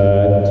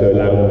to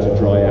allow them to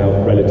dry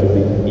out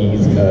relatively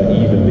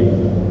evenly.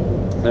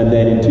 And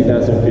then in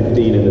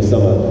 2015, in the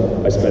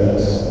summer, I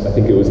spent, I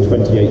think it was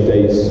 28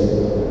 days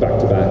back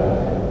to back,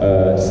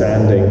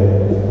 sanding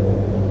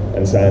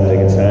and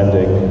sanding and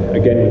sanding,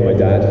 again with my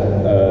dad.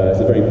 It's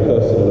a very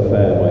personal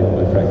affair,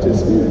 my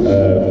practice,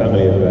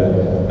 family affair,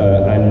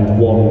 and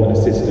one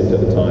assistant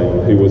at the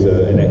time who was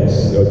an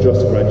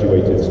just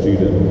graduated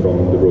student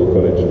from the Royal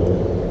College.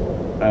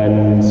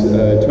 And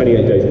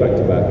 28 days back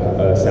to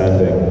back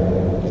sanding.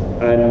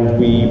 And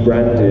we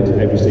branded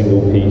every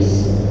single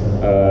piece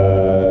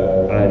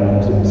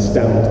and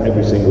stamped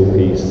every single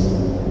piece.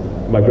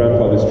 My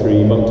grandfather's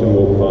tree, Moncton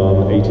Walk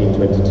Farm,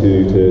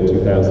 1822 to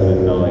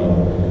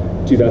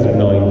 2009.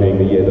 2009 being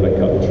the year that I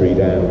cut the tree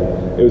down.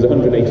 It was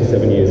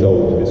 187 years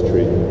old, this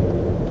tree.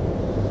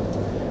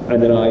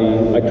 And then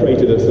I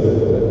created a sort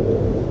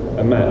of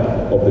a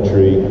map of the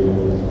tree,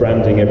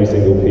 branding every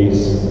single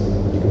piece.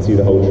 You can see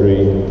the whole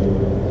tree,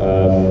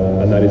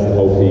 and that is the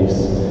whole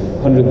piece.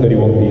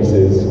 131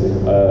 pieces,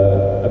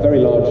 a very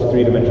large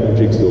three-dimensional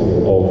jigsaw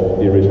of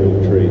the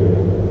original tree.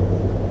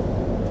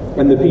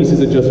 And the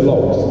pieces are just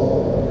logs.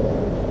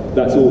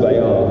 That's all they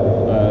are.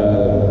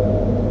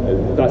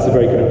 That's a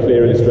very kind of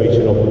clear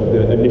illustration of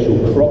the initial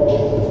crotch,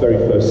 the very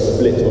first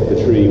split of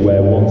the tree,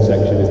 where one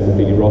section is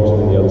completely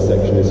rotten and the other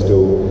section is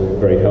still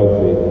very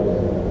healthy.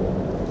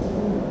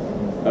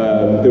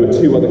 There were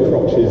two other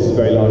crotches,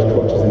 very large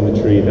crotches in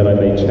the tree that I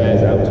made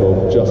chairs out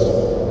of, just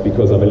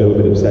because I'm a little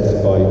bit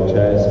obsessed by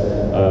chairs,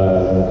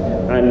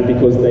 and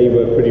because they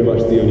were pretty much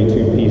the only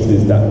two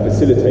pieces that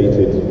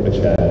facilitated a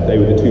chair. They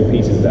were the two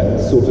pieces that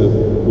sort of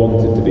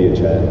wanted to be a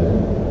chair.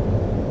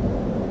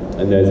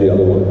 And there's the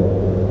other one.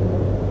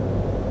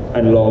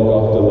 And log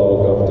after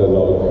log after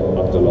log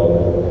after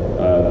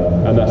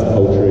log. And that's the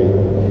whole tree.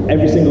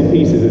 Every single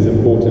piece is as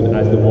important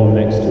as the one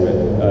next to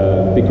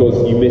it,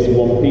 because you miss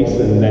one piece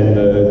and then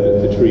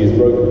the tree is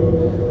broken.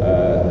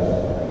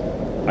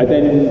 I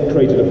then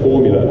created a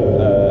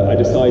formula. I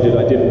decided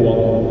I didn't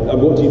want,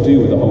 what do you do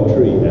with the whole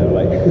tree now?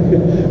 Like,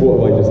 what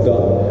have I just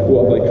done?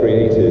 What have I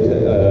created?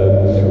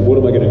 What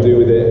am I going to do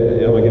with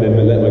it? Am I going to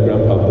let my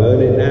grandpa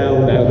burn it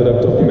now that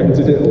I've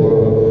documented it?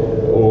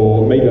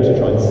 Or maybe I should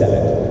try and sell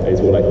it,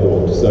 is what I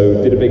thought.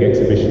 So did a big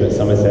exhibition at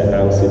Somerset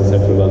House in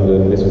central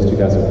London. This was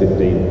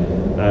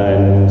 2015.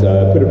 And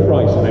put a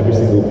price on every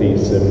single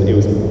piece, and it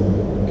was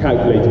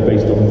calculated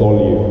based on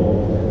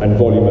volume, and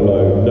volume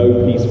alone.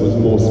 No piece was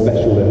more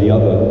special than the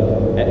other.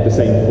 The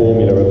same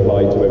formula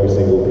applied to every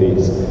single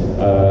piece.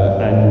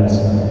 And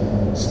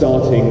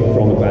starting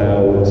from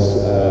about,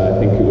 I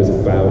think it was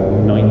about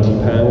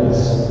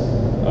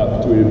 £90,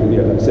 up to,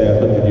 let's say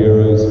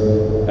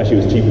 €100. Actually,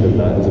 it was cheaper than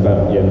that. It was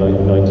about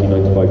 90,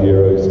 95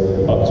 euros,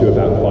 up to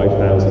about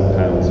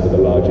 £5,000 for the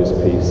largest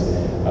piece.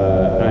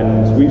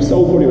 And we've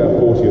sold probably about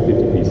 40 or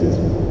 50 pieces,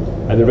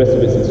 and the rest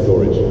of it's in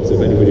storage. So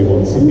if anybody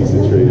wants a piece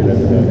of tree, let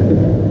me know.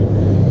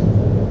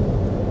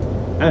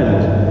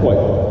 And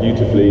quite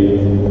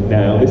beautifully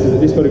now,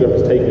 this photograph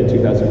was taken in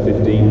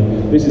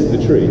 2015. This is the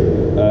tree.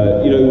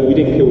 We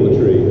didn't kill the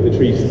tree. The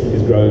tree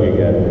is growing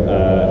again.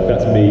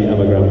 That's me and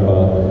my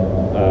grandpa,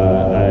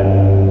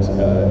 and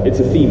it's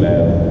a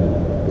female.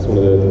 It's one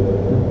of the,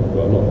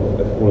 well, not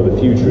one of the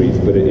few trees,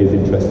 but it is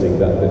interesting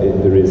that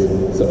there is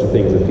such a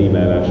thing as a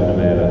female ash and a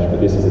male ash, but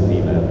this is a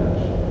female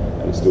ash,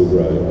 and it's still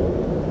growing.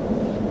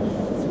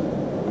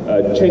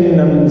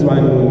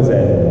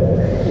 Chengnamzwangzen,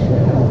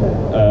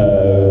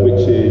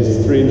 which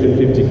is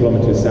 350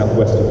 kilometers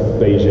southwest of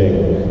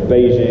Beijing.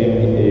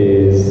 Beijing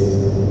is,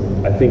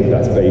 I think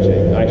that's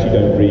Beijing. I actually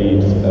don't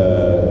read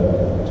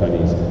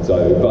Chinese,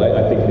 but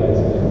I think it is.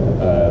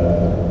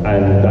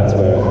 And that's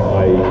where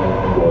I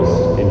was,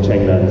 in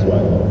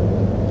Chengnamzwang.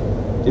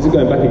 Is it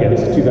going back again?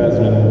 It's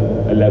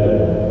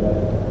 2011.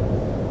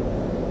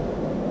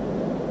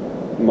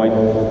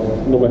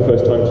 Not my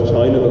first time to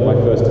China, but my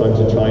first time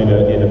to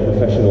China in a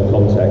professional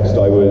context.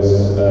 I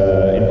was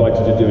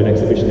invited to do an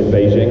exhibition in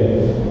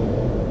Beijing.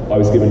 I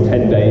was given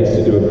 10 days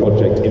to do a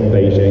project in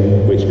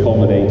Beijing, which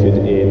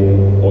culminated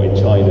in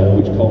China,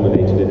 which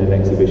culminated in an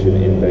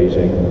exhibition in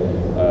Beijing.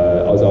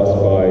 I was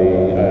asked by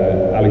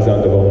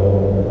Alexander von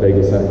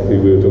Vegelsack, who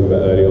we were talking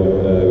about earlier on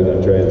with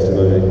Andrea and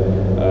Simone,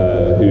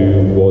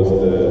 who was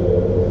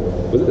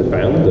was it the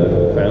founder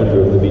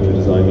of the Vitra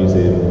Design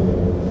Museum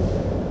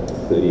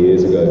 30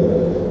 years ago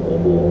or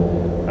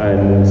more,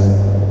 and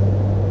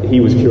he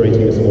was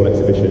curating a small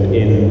exhibition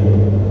in,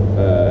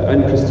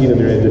 and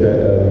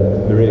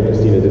Maria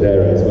Cristina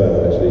Didera as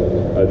well, actually.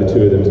 The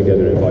two of them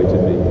together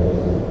invited me.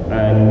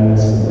 And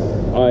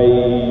I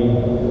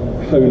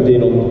honed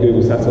in on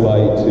Google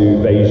Satellite to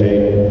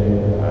Beijing,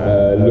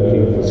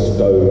 looking for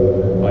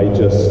stone. I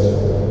just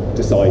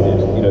decided,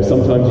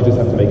 sometimes you just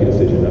have to make a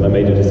decision, and I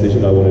made a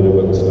decision I wanted to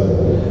work with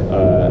stone.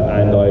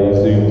 And I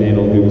zoomed in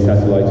on Google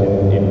Satellite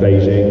in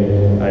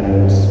Beijing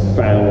and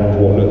found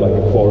what looked like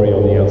a quarry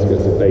on the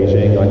outskirts of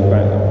Beijing. I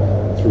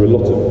found, through a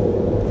lot of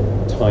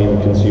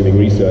time-consuming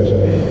research,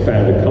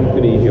 found a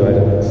company who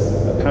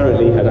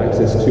apparently had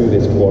access to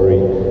this quarry,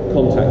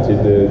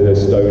 contacted the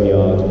stone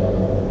yard,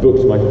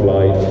 booked my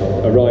flight,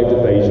 arrived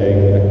at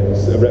Beijing,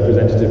 a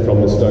representative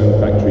from the stone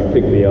factory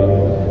picked me up,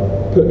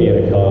 put me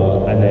in a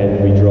car, and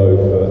then we drove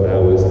for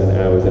hours and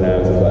hours and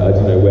hours. I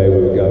didn't know where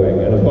we were going,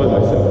 and I was by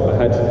myself. I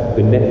had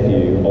the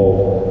nephew of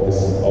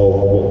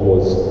what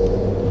was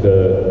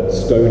the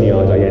stone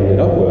yard I ended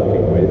up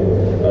working with,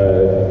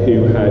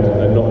 who had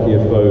a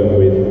Nokia phone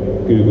with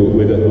Google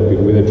with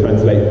a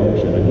translate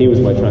function, and he was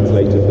my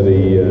translator for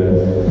the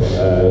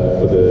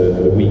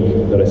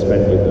week that I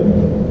spent with them.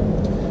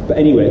 But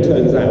anyway, it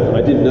turns out, and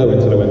I didn't know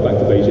until I went back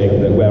to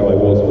Beijing, that where I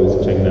was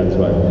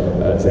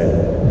Chengnanshuang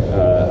Zen.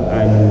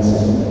 And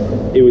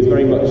it was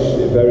very much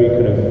a very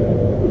kind of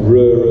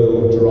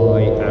rural,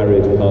 dry,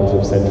 arid part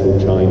of central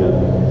China.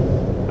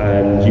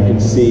 And you can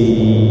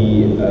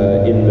see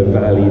in the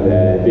valley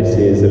there, this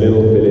is a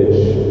little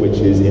village which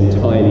is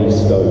entirely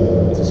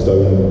stone. It's a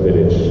stone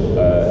village,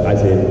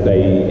 as in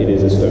it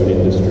is a stone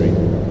industry.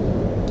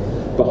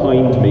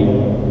 Behind me,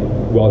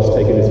 whilst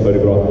taking this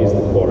photograph, is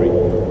the quarry.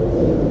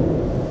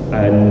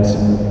 And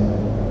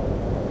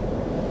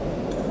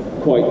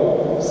quite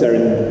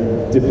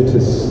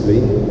serendipitously,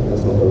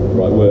 that's not the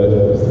right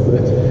word,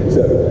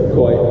 so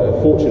quite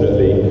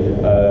fortunately,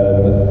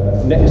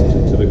 next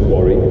to the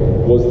quarry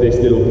was this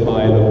little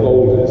pile of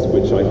boulders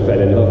which I fell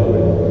in love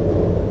with.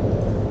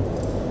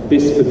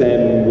 This for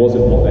them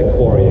wasn't what they're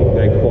quarrying.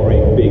 They're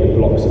quarrying big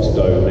blocks of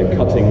stone. They're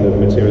cutting the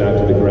material out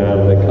of the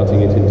ground, they're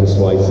cutting it into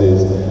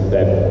slices,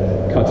 they're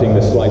cutting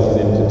the slices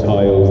into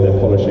tiles, they're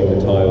polishing the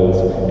tiles,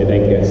 it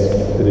then gets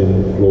put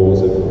in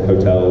floors of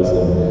hotels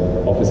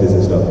and offices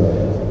and stuff.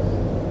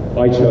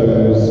 I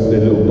chose the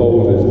little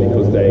boulders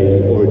because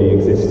they already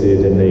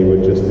existed and they were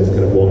just this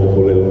kind of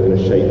wonderful little kind of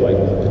shape like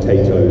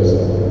potatoes.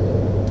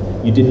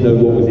 You didn't know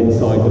what was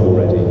inside them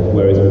already,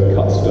 whereas with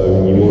cut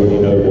stone you already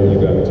know what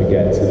you're going to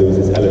get, so there was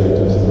this element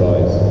of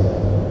surprise.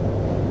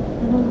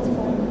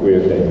 We're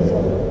okay.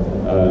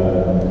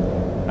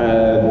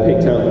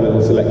 Picked out a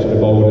little selection of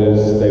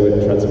boulders. They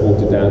were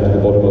transported down to the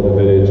bottom of the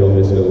village on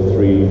this little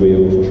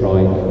three-wheeled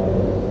trike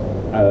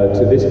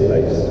to this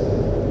place.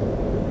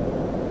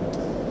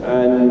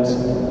 And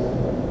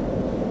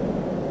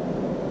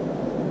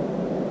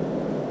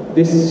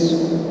this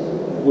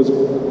was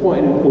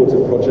quite an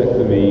important project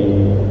for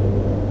me.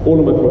 All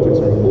of my projects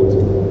are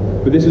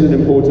important, but this was an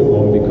important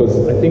one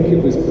because I think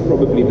it was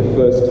probably the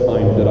first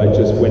time that I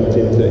just went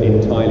into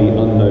entirely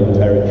unknown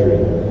territory.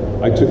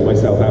 I took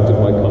myself out of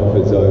my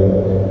comfort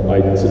zone. I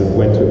sort of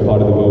went to a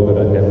part of the world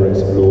that I'd never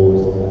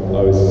explored.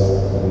 I was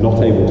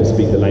not able to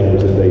speak the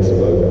language that they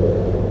spoke.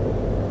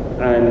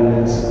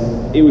 And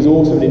it was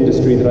also an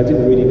industry that I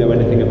didn't really know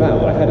anything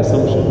about. I had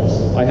assumptions.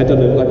 I had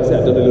done, like I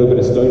said, I'd done a little bit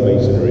of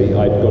stonemasonry.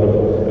 I'd got a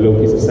little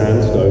piece of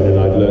sandstone and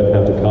I'd learned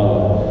how to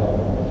carve.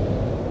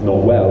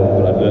 Not well,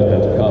 but I'd learned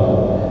how to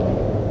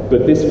carve.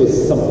 But this was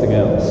something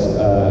else.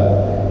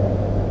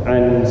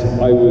 And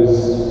I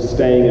was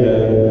staying in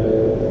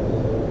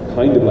a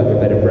kind of like a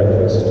bed and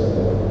breakfast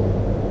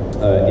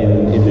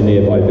in the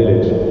nearby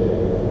village,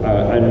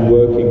 and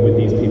working with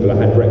these people. I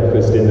had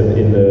breakfast in the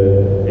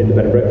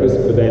bed and breakfast,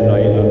 but then I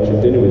ate lunch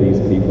and dinner with these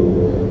people.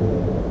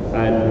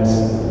 And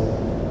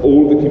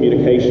all the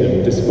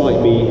communication,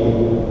 despite me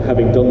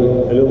having done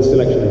a little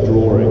selection of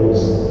drawings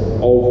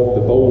of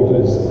the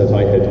boulders that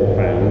I had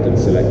found and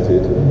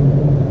selected,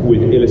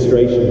 with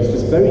illustrations,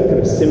 just very kind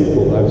of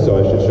simple. So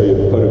I should show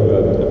you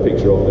a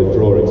picture of the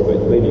drawings,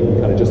 but maybe you can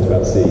kind of just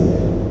about see.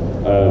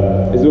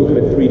 There's a little kind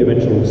of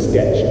three-dimensional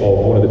sketch of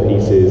one of the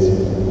pieces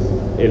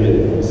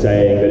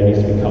saying that it needs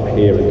to be cut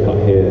here and cut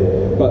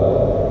here.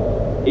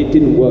 But it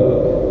didn't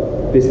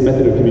work. This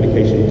method of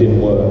communication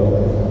didn't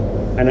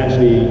work. And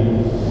actually,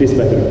 this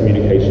method of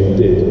communication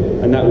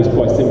did. And that was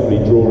quite simply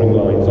drawing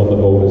lines on the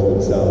boulders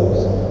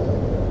themselves.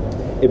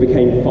 It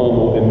became far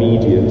more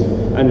immediate.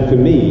 And for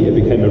me, it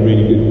became a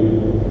really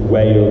good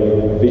way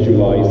of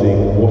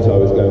visualizing what I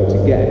was going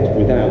to get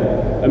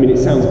without, I mean, it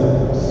sounds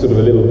sort of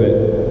a little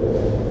bit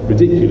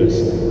ridiculous,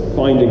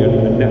 finding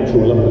a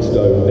natural lump of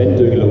stone, then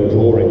doing a little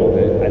drawing of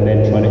it, and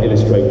then trying to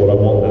illustrate what I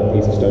want that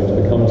piece of stone to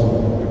become,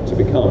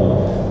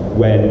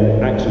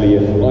 when actually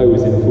if I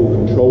was in full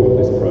control of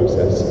this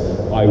process,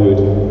 I would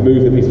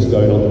move the piece of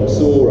stone onto the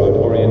saw, I would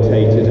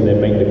orientate it, and then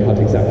make the cut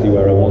exactly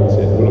where I want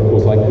it. Well, of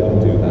course, I couldn't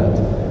do that.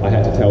 I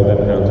had to tell them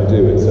how to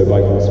do it, so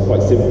by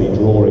quite simply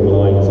drawing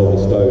lines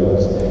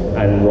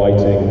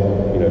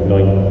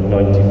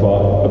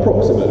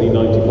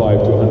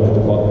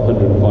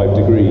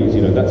degrees.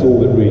 You know, that's all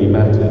that really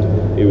mattered.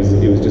 It was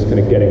just kind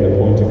of getting the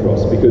point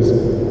across, because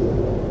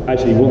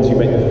actually once you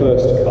make the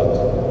first cut,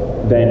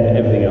 then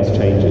everything else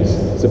changes.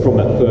 So from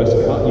that first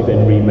cut, you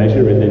then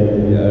remeasure, and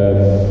then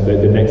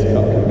the next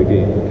cut can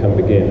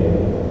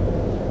begin.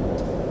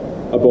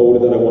 A boulder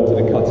that I wanted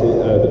to cut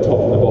the top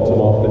and the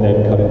bottom off, and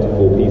then cut into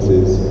 4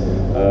 pieces.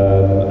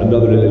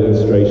 Another little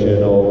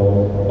illustration of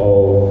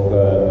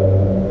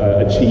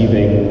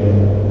achieving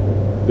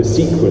the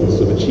sequence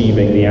of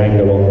achieving the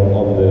angle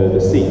on the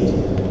seat.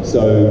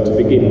 So to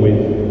begin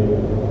with,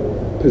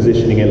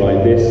 positioning it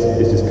like this.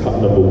 This is cut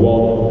number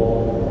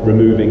 1,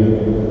 removing,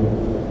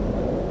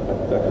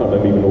 I can't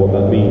remember even what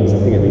that means. I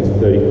think it means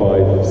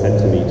 35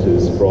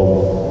 centimeters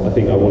from, I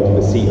think I wanted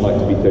the seat height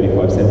to be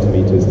 35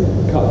 centimeters.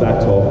 Cut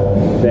that off,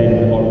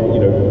 then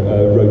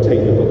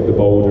rotate the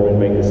boulder and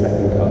make the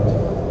second cut.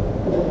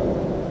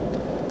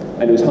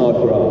 And it was hard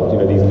graft,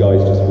 these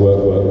guys just work.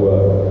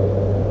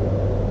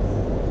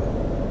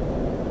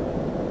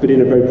 But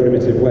in a very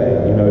primitive way,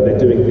 they're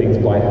doing things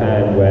by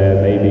hand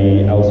where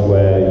maybe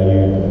elsewhere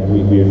in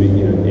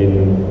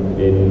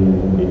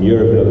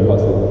Europe and other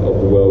parts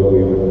of the world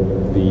we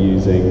would be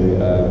using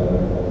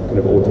kind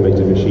of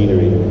automated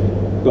machinery.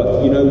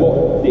 But you know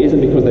what? It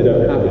isn't because they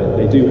don't have it.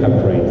 They do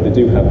have cranes, they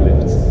do have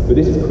lifts, but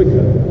this is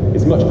quicker.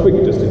 It's much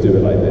quicker just to do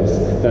it like this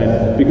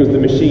than because the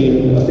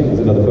machine. I think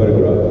there's another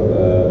photograph.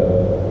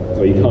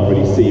 Well, you can't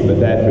really see, but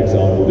there, for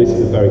example, this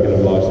is a very kind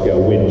of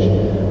large-scale winch.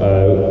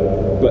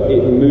 But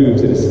it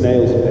moves at a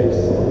snail's pace.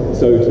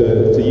 So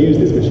to use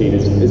this machine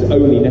is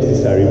only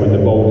necessary when the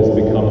boulders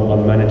become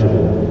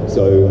unmanageable.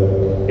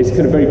 So it's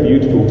kind of very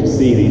beautiful to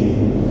see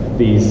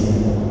these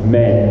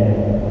men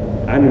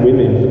and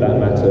women, for that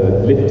matter,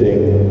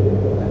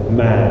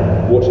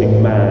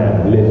 watching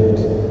man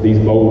lift these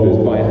boulders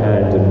by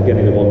hand and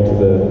getting them onto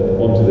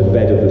the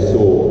bed of the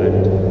saw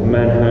and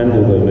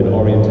manhandle them and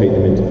orientate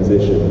them into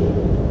position.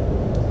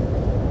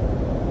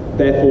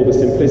 Therefore, the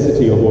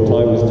simplicity of what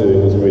I was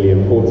doing was really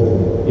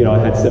important. I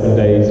had 7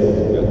 days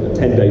or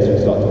 10 days from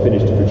start to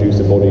finish to produce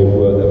a body of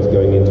work that was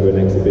going into an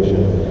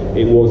exhibition.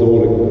 It was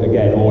all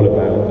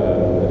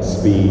about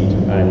speed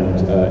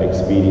and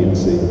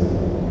expediency.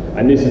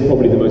 And this is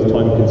probably the most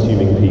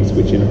time-consuming piece,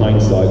 which in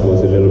hindsight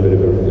was a little bit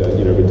of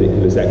a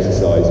ridiculous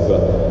exercise.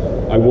 But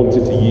I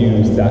wanted to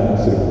use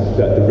that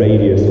the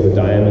radius or the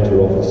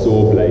diameter of the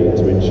saw blade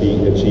to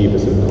achieve a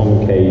sort of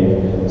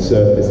concave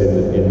surface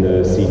in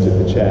the seat of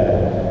the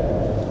chair,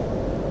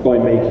 by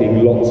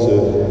making lots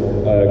of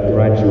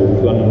gradual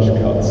plunge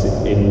cuts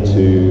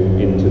into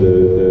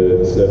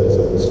the surface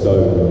of the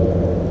stone,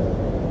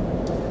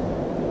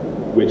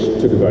 which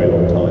took a very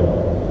long time.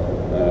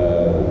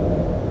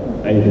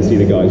 And you can see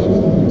the guys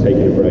just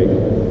taking a break.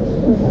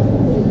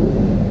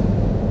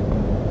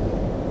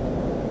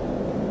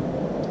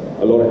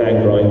 A lot of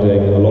hand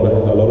grinding, a lot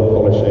of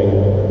polishing,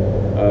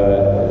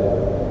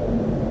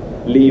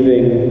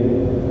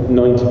 leaving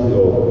 90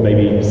 or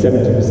maybe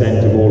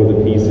 70% of all of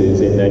the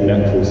pieces in their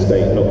natural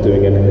state, not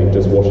doing anything,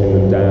 just washing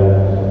them down,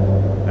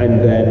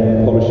 and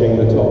then polishing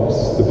the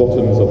tops. The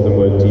bottoms of them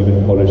weren't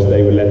even polished,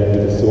 they were left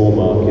with a saw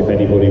mark. If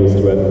anybody was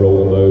to ever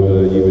roll them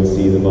over, you would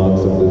see the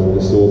marks of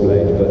the saw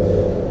blade. But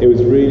it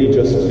was really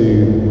just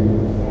to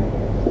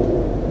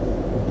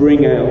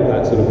bring out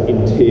that sort of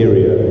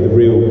interior, the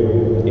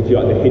real, if you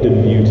like, the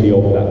hidden beauty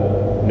of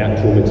that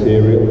natural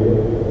material.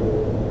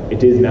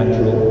 It is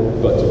natural,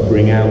 but to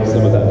bring out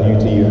some of that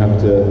beauty, you have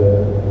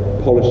to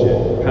polish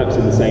it, perhaps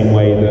in the same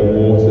way that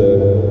water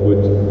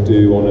would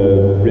do on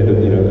a river,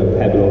 a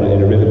pebble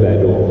in a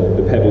riverbed, or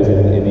the pebbles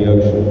in the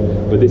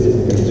ocean. But this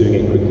is doing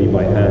it quickly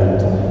by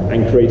hand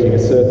and creating a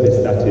surface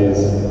that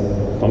is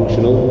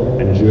functional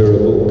and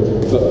durable,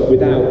 but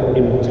without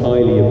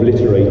entirely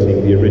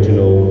obliterating the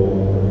original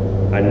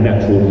and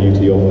natural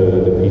beauty of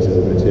the pieces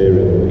of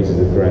material, the pieces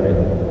of granite.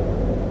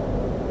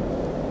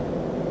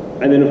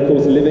 And then, of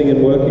course, living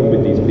and working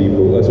with these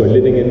people, not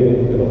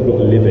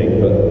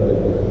living,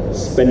 but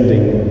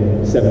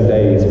spending 7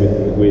 days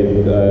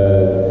with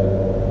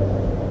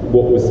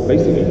what was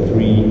basically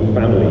 3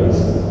 families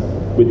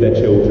with their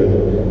children.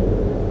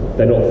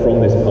 They're not from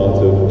this part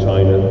of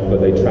China,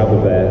 but they travel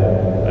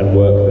there and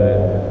work there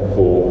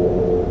for,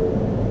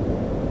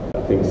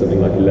 I think, something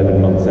like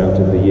 11 months out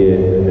of the year,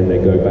 and then they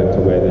go back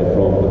to where they're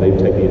from, but they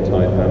take the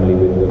entire family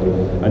with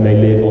them. And they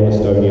live on the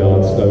stone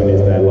yard. Stone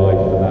is their life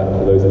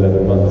for those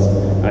 11 months.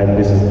 And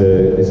this is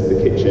the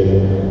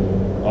kitchen.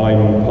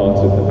 I'm part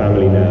of the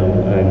family now,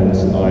 and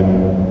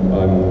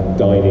I'm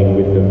dining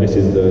with them. This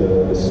is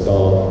the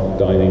staff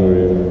dining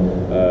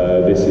room.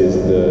 This is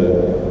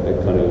the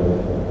kind of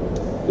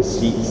the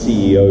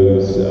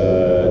CEO's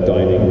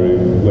dining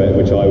room,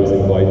 which I was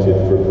invited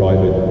for a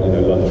private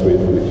lunch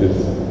with, which is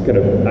kind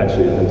of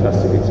actually a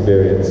fantastic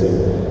experience,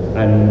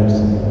 and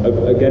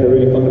again a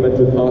really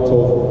fundamental part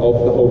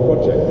of the whole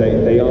project.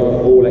 They are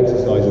all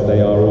exercises,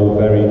 they are all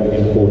very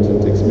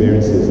important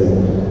experiences,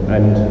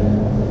 and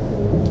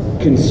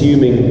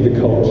consuming the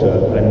culture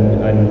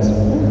and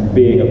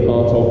being a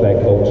part of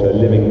their culture,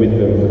 living with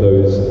them for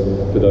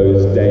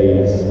those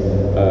days,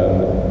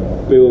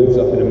 builds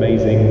up an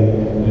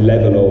amazing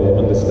level of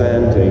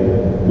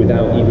understanding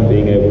without even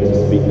being able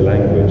to speak the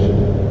language.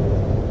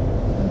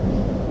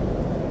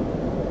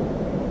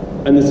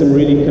 And there's some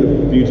really kind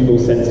of beautiful,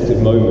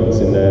 sensitive moments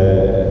in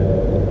their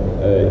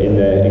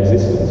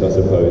existence, I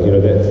suppose. You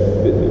know,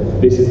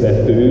 this is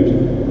their food,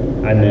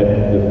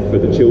 and for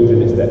the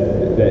children, it's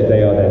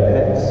they are their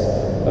pets,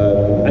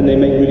 and they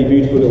make really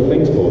beautiful little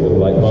things for them,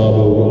 like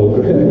marble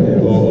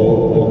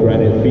or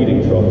granite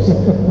feeding troughs.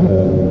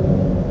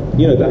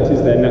 You know, that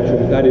is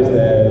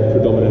their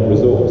predominant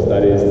resource.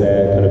 That is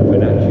their kind of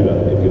vernacular,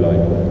 if you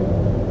like.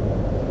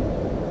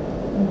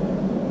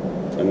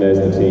 And there's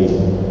the team.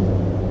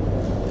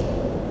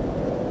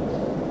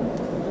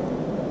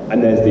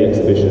 And there's the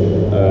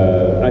exhibition.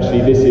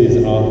 Actually, this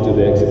is after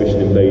the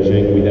exhibition in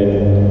Beijing. We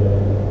then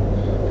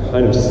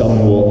kind of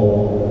somewhat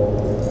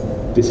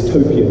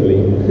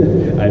dystopianly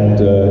and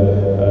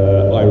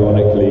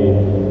ironically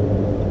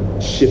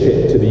ship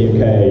it to the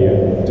UK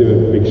and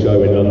do a big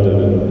show in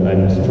London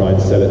and try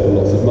and sell it for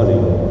lots of money,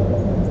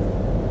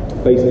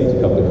 basically to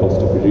cover the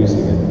cost of producing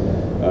it.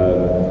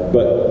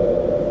 But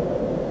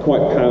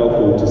quite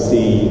powerful to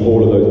see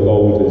all of those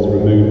boulders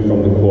removed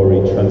from the quarry,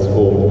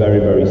 transformed very,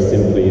 very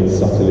simply and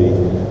subtly,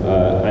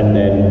 and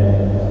then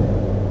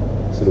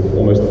sort of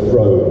almost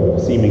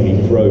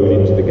seemingly thrown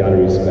into the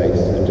gallery space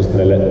and just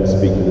kind of let them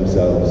speak for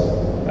themselves.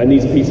 And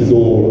these pieces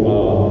all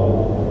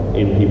are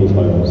in people's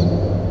homes.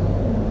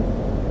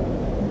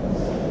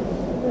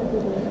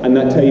 And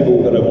that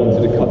table that I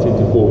wanted to cut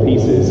into 4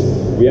 pieces,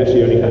 we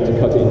actually only had to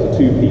cut it into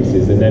 2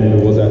 pieces, and then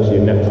there was actually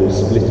a natural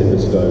split in the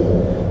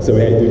stone. So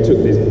we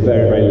took this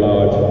very, very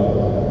large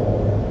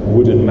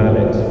wooden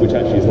mallet, which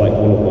actually is like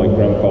one of my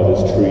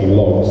grandfather's tree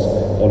logs,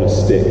 on a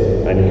stick,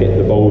 and hit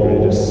the boulder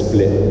and it just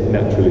split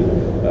naturally.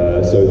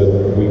 So that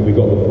we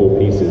got the 4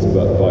 pieces,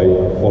 but by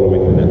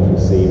following the natural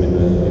seam in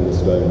the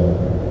stone.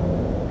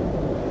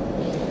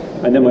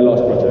 And then my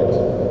last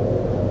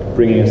project,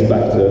 bringing us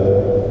back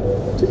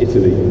to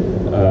Italy.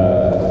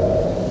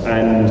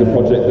 And a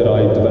project that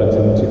I developed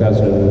in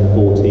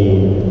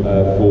 2014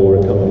 for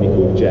a company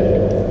called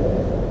Jack.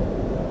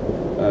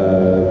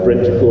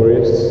 Brent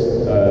Jacorius,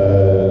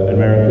 an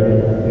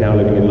American, now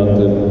living in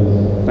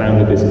London,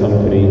 founded this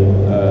company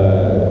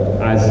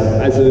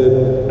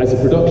as a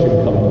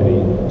production company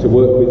to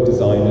work with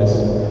designers.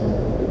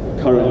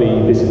 Currently,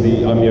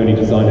 I'm the only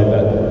designer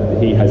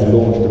that he has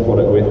launched a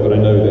product with, but I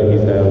know that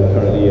he's now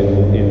currently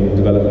in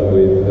development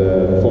with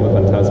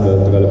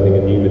Formafantasma, developing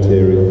a new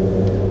material,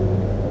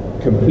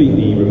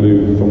 completely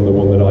removed from the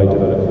one that I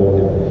developed for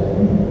him.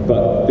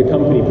 But the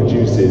company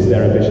produces,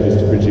 their ambition is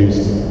to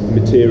produce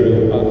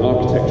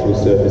architectural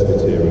surface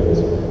materials.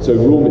 So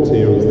raw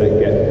materials that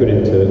get put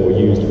into or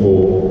used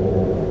for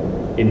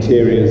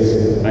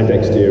interiors and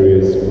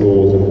exteriors,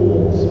 floors and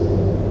walls.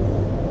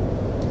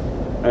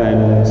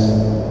 And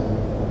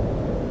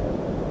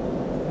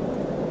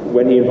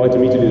when he invited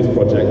me to do this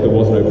project, there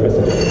was no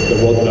precedent.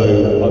 There was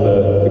no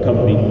other, the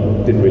company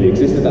didn't really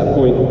exist at that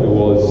point. There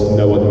was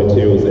no other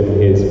materials in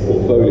his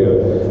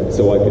portfolio,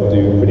 so I could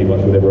do pretty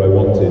much whatever I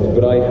wanted.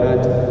 But I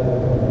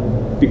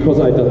had, because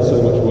I'd done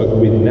so much work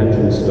with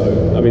natural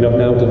stone, I mean, I've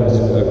now done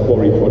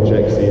quarry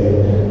projects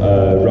in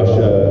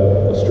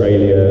Russia,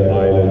 Australia,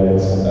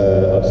 Ireland,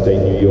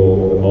 upstate New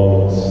York,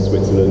 Vermont,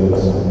 Switzerland,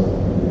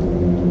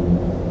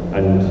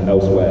 and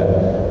elsewhere.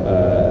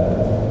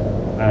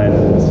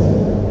 And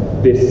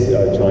this,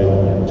 China,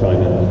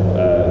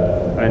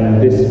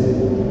 and this,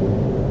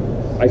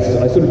 I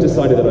sort of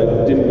decided that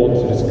I didn't want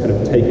to just kind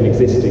of take an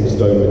existing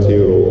stone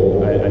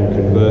material and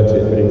convert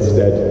it, but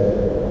instead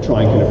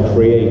try and kind of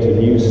create a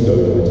new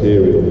stone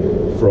material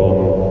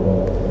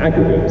from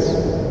aggregates.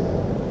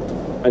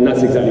 And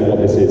that's exactly what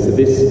this is. So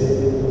this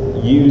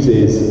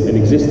uses an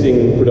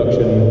existing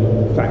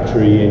production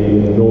factory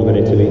in northern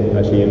Italy,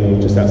 actually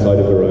just outside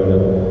of Verona,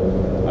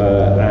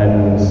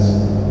 and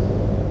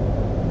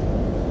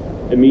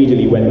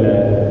immediately went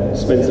there,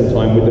 spent some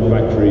time with the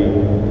factory,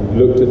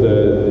 looked at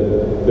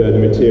the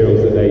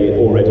materials that they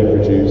already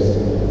produce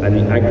and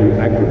the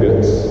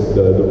aggregates,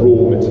 the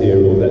raw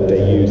material that they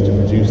use to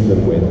produce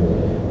them with,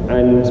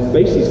 and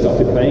basically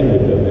started playing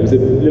with them. It was a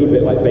little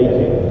bit like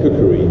baking,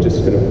 cookery,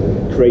 just kind of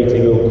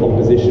creating little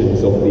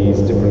compositions of these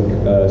different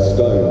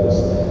stones,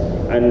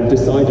 and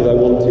decided I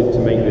wanted to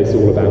make this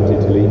all about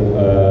Italy,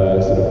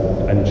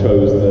 and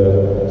chose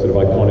the sort of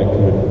iconic,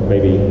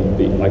 maybe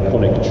the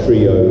iconic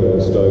trio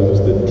of stones,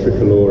 the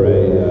tricolore,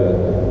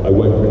 I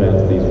won't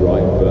pronounce these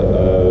right, but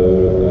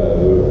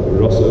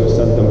Rosso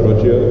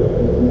Sant'Ambrogio,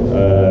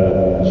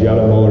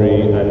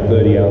 Giallamori and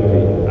Verdi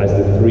Alpi as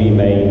the 3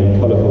 main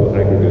colourful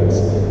aggregates,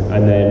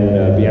 and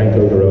then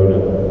Bianco Verona,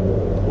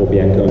 or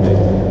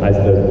Biancone, as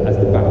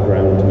the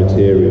background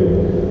material.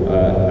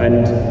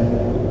 And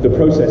the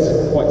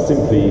process, quite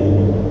simply,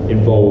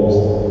 involves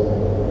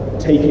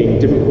taking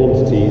different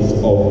quantities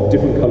of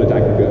different coloured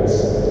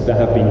aggregates that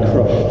have been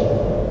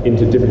crushed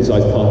into different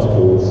sized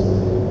particles.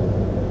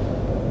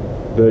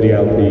 Verdi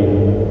Alpi,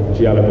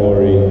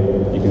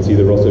 Giallamori, you can see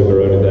the Rosso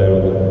Verona there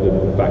on the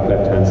back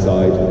left-hand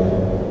side.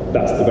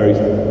 That's the very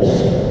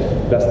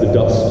That's the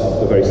dust,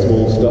 the very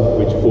small stuff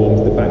which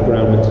forms the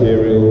background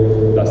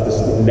material. That's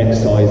the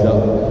next size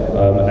up,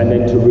 and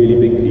then to really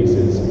big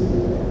pieces.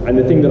 And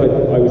the thing that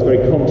I was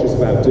very conscious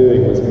about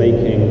doing was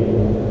making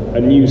a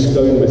new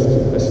stone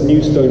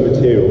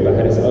material that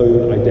had its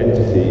own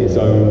identity, its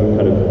own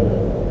kind of,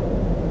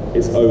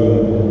 its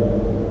own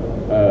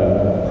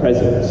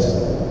presence,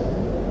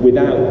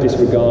 without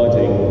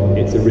disregarding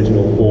its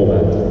original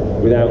format,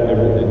 without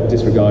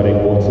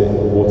disregarding what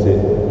it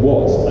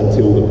was,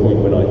 until the point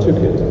when I took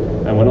it.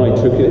 And when I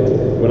took it,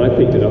 when I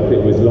picked it up,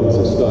 it was lumps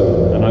of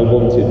stone, and I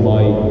wanted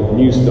my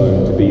new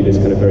stone to be this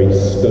kind of very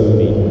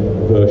stony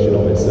version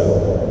of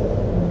itself.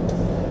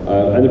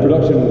 And the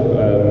production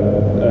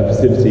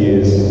facility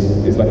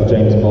is like a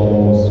James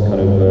Bond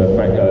kind of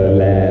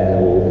lair,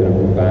 or kind of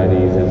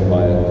baddies,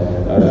 empire,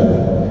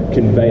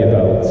 conveyor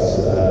belts,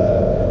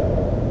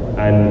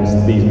 and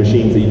these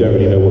machines that you don't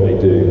really know what they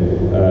do.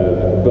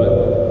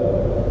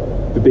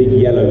 But the big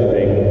yellow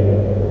thing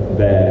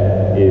there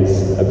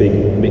is a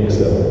big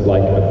mixer,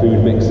 like a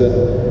food mixer,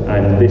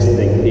 and this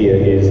thing here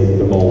is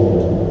the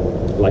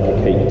mould, like a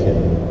cake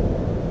tin.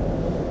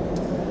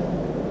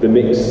 The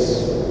mix,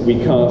 we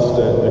cast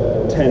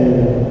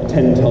 10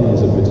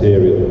 tons of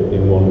material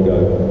in one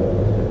go,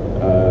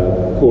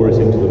 pour it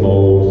into the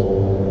mould,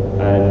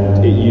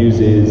 and it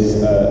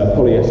uses a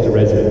polyester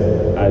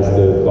resin as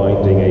the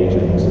binding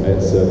agent.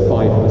 It's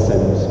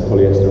 5%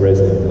 polyester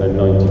resin and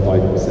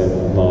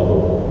 95%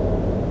 marble.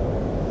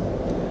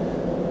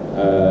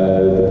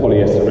 The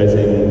polyester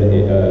resin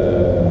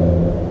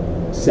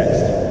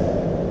sets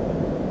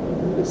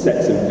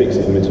and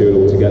fixes the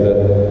material all together.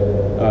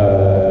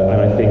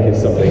 And I think it's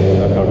something,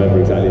 I can't remember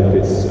exactly if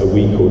it's a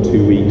week or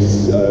 2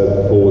 weeks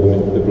before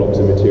the blocks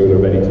of material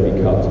are ready to be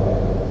cut.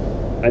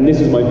 And this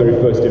was my very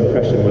first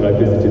impression when I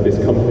visited this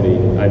company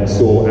and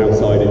saw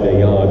outside in their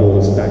yard all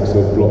the stacks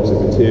of blocks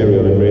of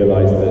material, and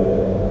realised that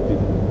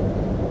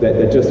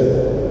they're just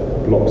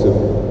blocks of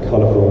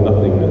colourful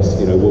nothingness.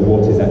 You know, well,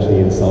 what is actually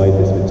inside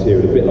this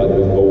material? A bit like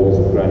those boulders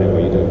of granite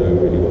where you don't know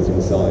really what's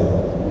inside.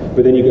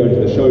 But then you go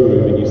into the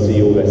showroom and you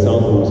see all their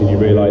samples, and you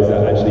realise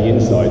that actually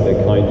inside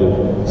they're kind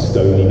of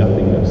stony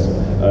nothingness.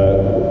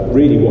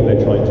 Really what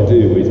they're trying to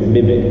do is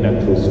mimic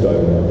natural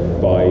stone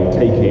by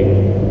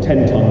taking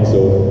 10 tons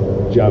of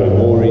giallo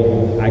mori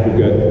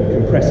aggregate,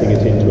 compressing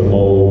it into a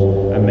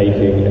mould, and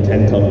making a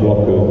 10-ton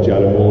block of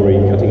giallo mori,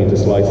 cutting into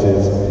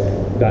slices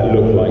that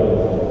look like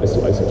a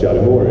slice of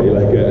giallo mori,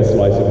 like a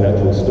slice of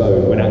natural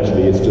stone, when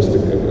actually it's just a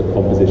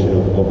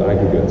composition of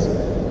aggregates.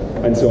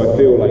 And so I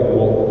feel like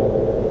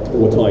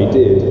what I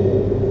did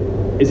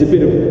is a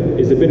bit of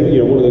you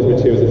know, one of those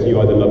materials that you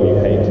either love or you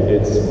hate.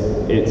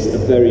 It's a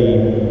very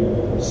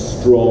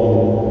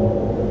strong,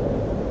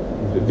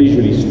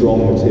 visually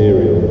strong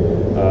material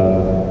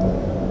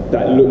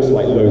that looks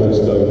like loads of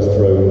stones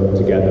thrown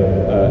together,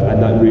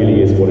 and that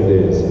really is what it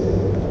is.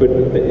 But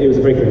it was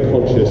a very kind of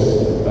conscious,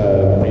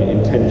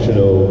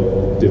 intentional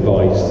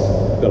device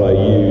that I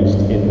used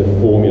in the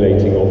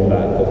formulating of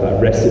that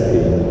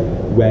recipe,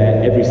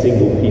 where every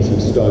single piece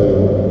of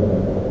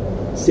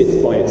stone sits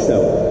by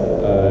itself.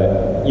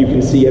 You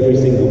can see every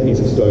single piece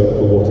of stone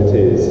for what it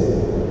is,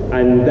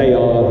 and they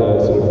are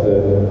the sort of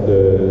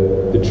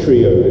the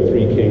trio, the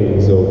three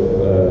kings of,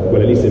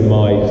 well, at least in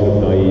my sort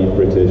of naive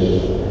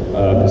British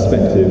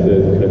perspective,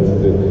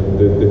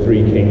 the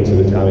three kings of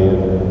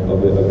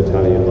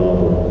Italian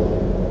marble.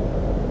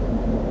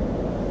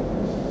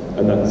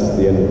 And that's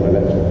the end of my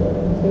lecture.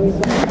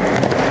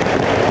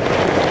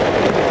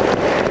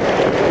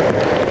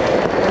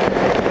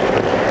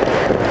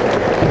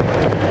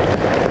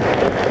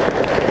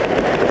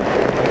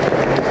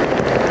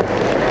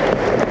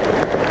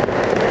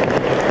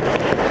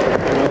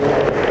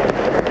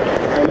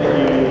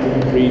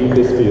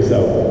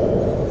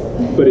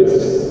 But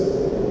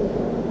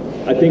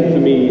I think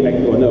for me,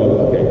 well, no,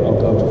 okay, I'll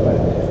talk about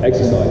it.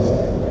 Exercise.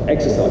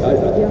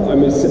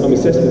 I'm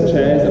obsessed with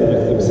chairs, and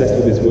I'm obsessed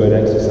with this word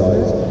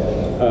exercise.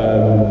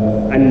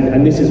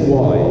 And this is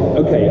why,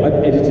 okay,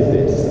 I've edited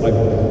this, I've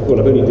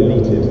only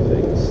deleted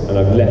things, and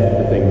I've left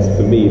the things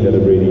for me that are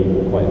really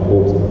quite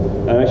important.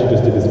 And I actually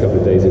just did this a couple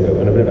of days ago,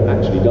 and I've never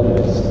actually done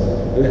this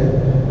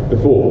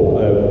before,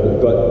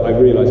 but I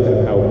realised kind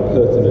of how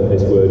pertinent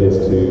this word is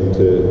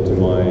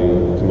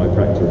to my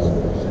practice.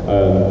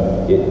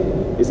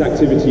 It's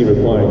activity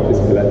requiring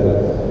physical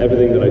effort.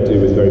 Everything that I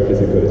do is very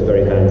physical, it's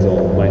very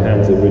hands-on. My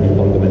hands are really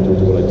fundamental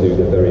to what I do,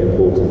 they're very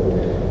important.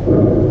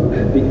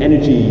 The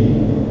energy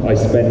I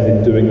spend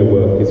in doing the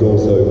work is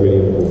also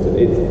really important.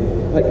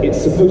 It's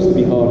supposed to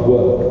be hard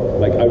work.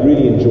 Like, I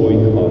really enjoy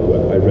hard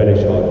work, I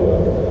relish hard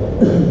work.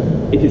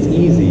 If it's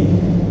easy,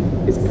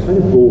 it's kind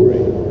of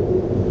boring.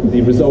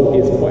 The result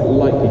is quite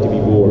likely to be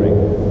boring.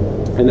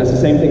 And that's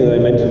the same thing that I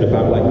mentioned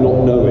about like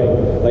not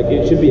knowing. Like,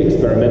 it should be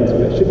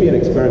experimental, it should be an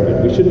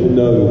experiment. We shouldn't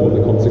know what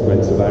the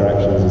consequence of our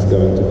actions is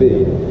going to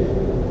be.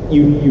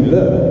 You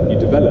learn, you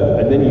develop,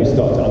 and then you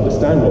start to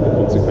understand what the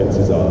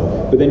consequences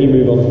are, but then you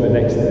move on to the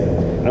next thing.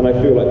 And I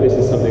feel like this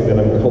is something that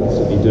I'm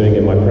constantly doing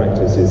in my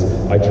practice, is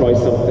I try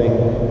something,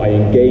 I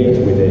engage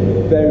with it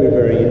very,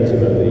 very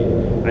intimately,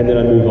 and then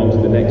I move on to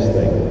the next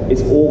thing.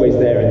 It's always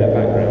there in the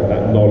background,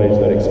 that knowledge,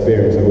 that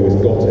experience, I've always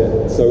got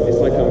it. So it's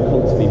like I'm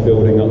constantly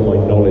building up my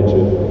knowledge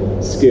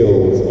of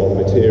skills, of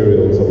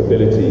materials, of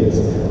abilities.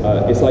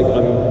 It's like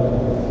I'm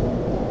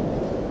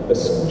a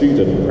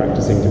student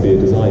practicing to be a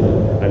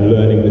designer and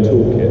learning the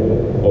toolkit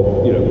of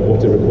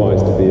what it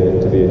requires to be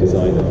a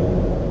designer.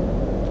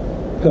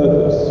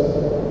 Purpose,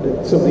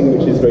 something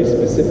which is very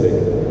specific.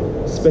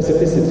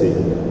 Specificity.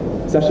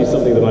 It's actually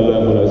something that I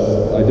learned when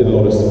I did a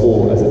lot of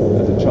sport as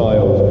a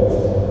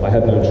child. I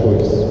had no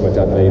choice. My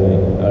dad made me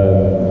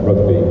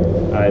rugby,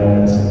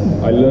 and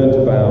I learned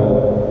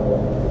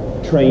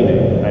about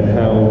training and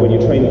how when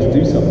you're training to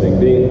do something,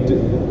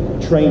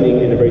 training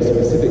in a very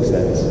specific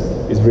sense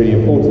is really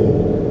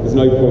important. There's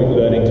no point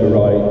learning to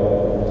write.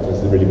 This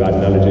is a really bad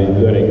analogy.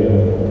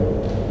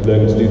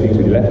 Learning to do things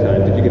with your left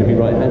hand if you're going to be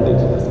right-handed.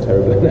 That's a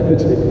terrible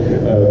analogy.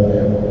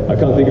 I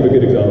can't think of a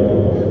good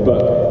example,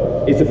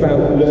 but it's about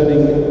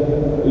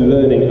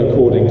learning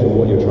according to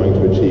what you're trying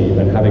to achieve,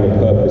 and having a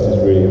purpose is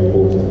really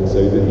important.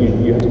 So that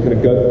you have to kind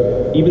of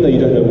go, even though you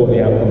don't know what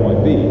the outcome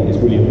might be, it's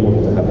really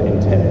important to have an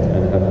intent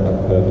and have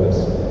a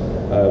purpose.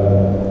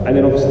 And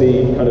then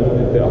obviously kind of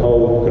the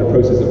whole kind of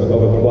process of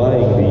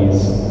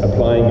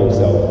applying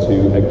yourself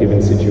to a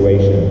given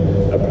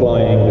situation,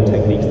 applying the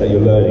techniques that you're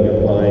learning,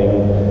 applying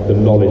the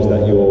knowledge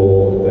that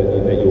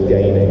you're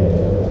gaining,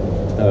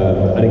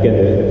 and again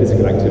the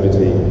physical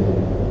activity.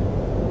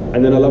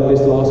 And then I love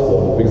this last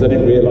one because I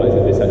didn't realise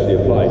that this actually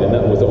applied, and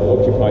that was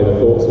occupy the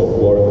thoughts of,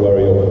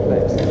 worry or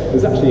perplex.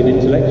 There's actually an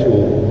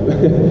intellectual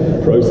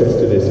process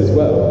to this as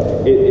well.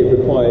 It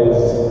requires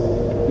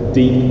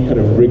deep, kind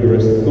of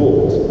rigorous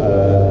thought.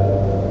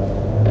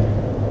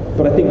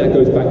 But I think that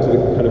goes back to the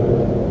kind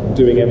of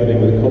doing everything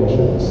with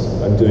conscience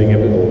and doing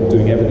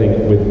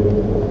everything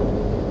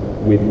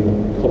with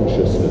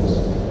consciousness.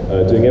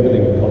 Doing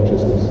everything with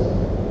consciousness.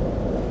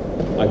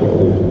 I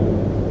conclude.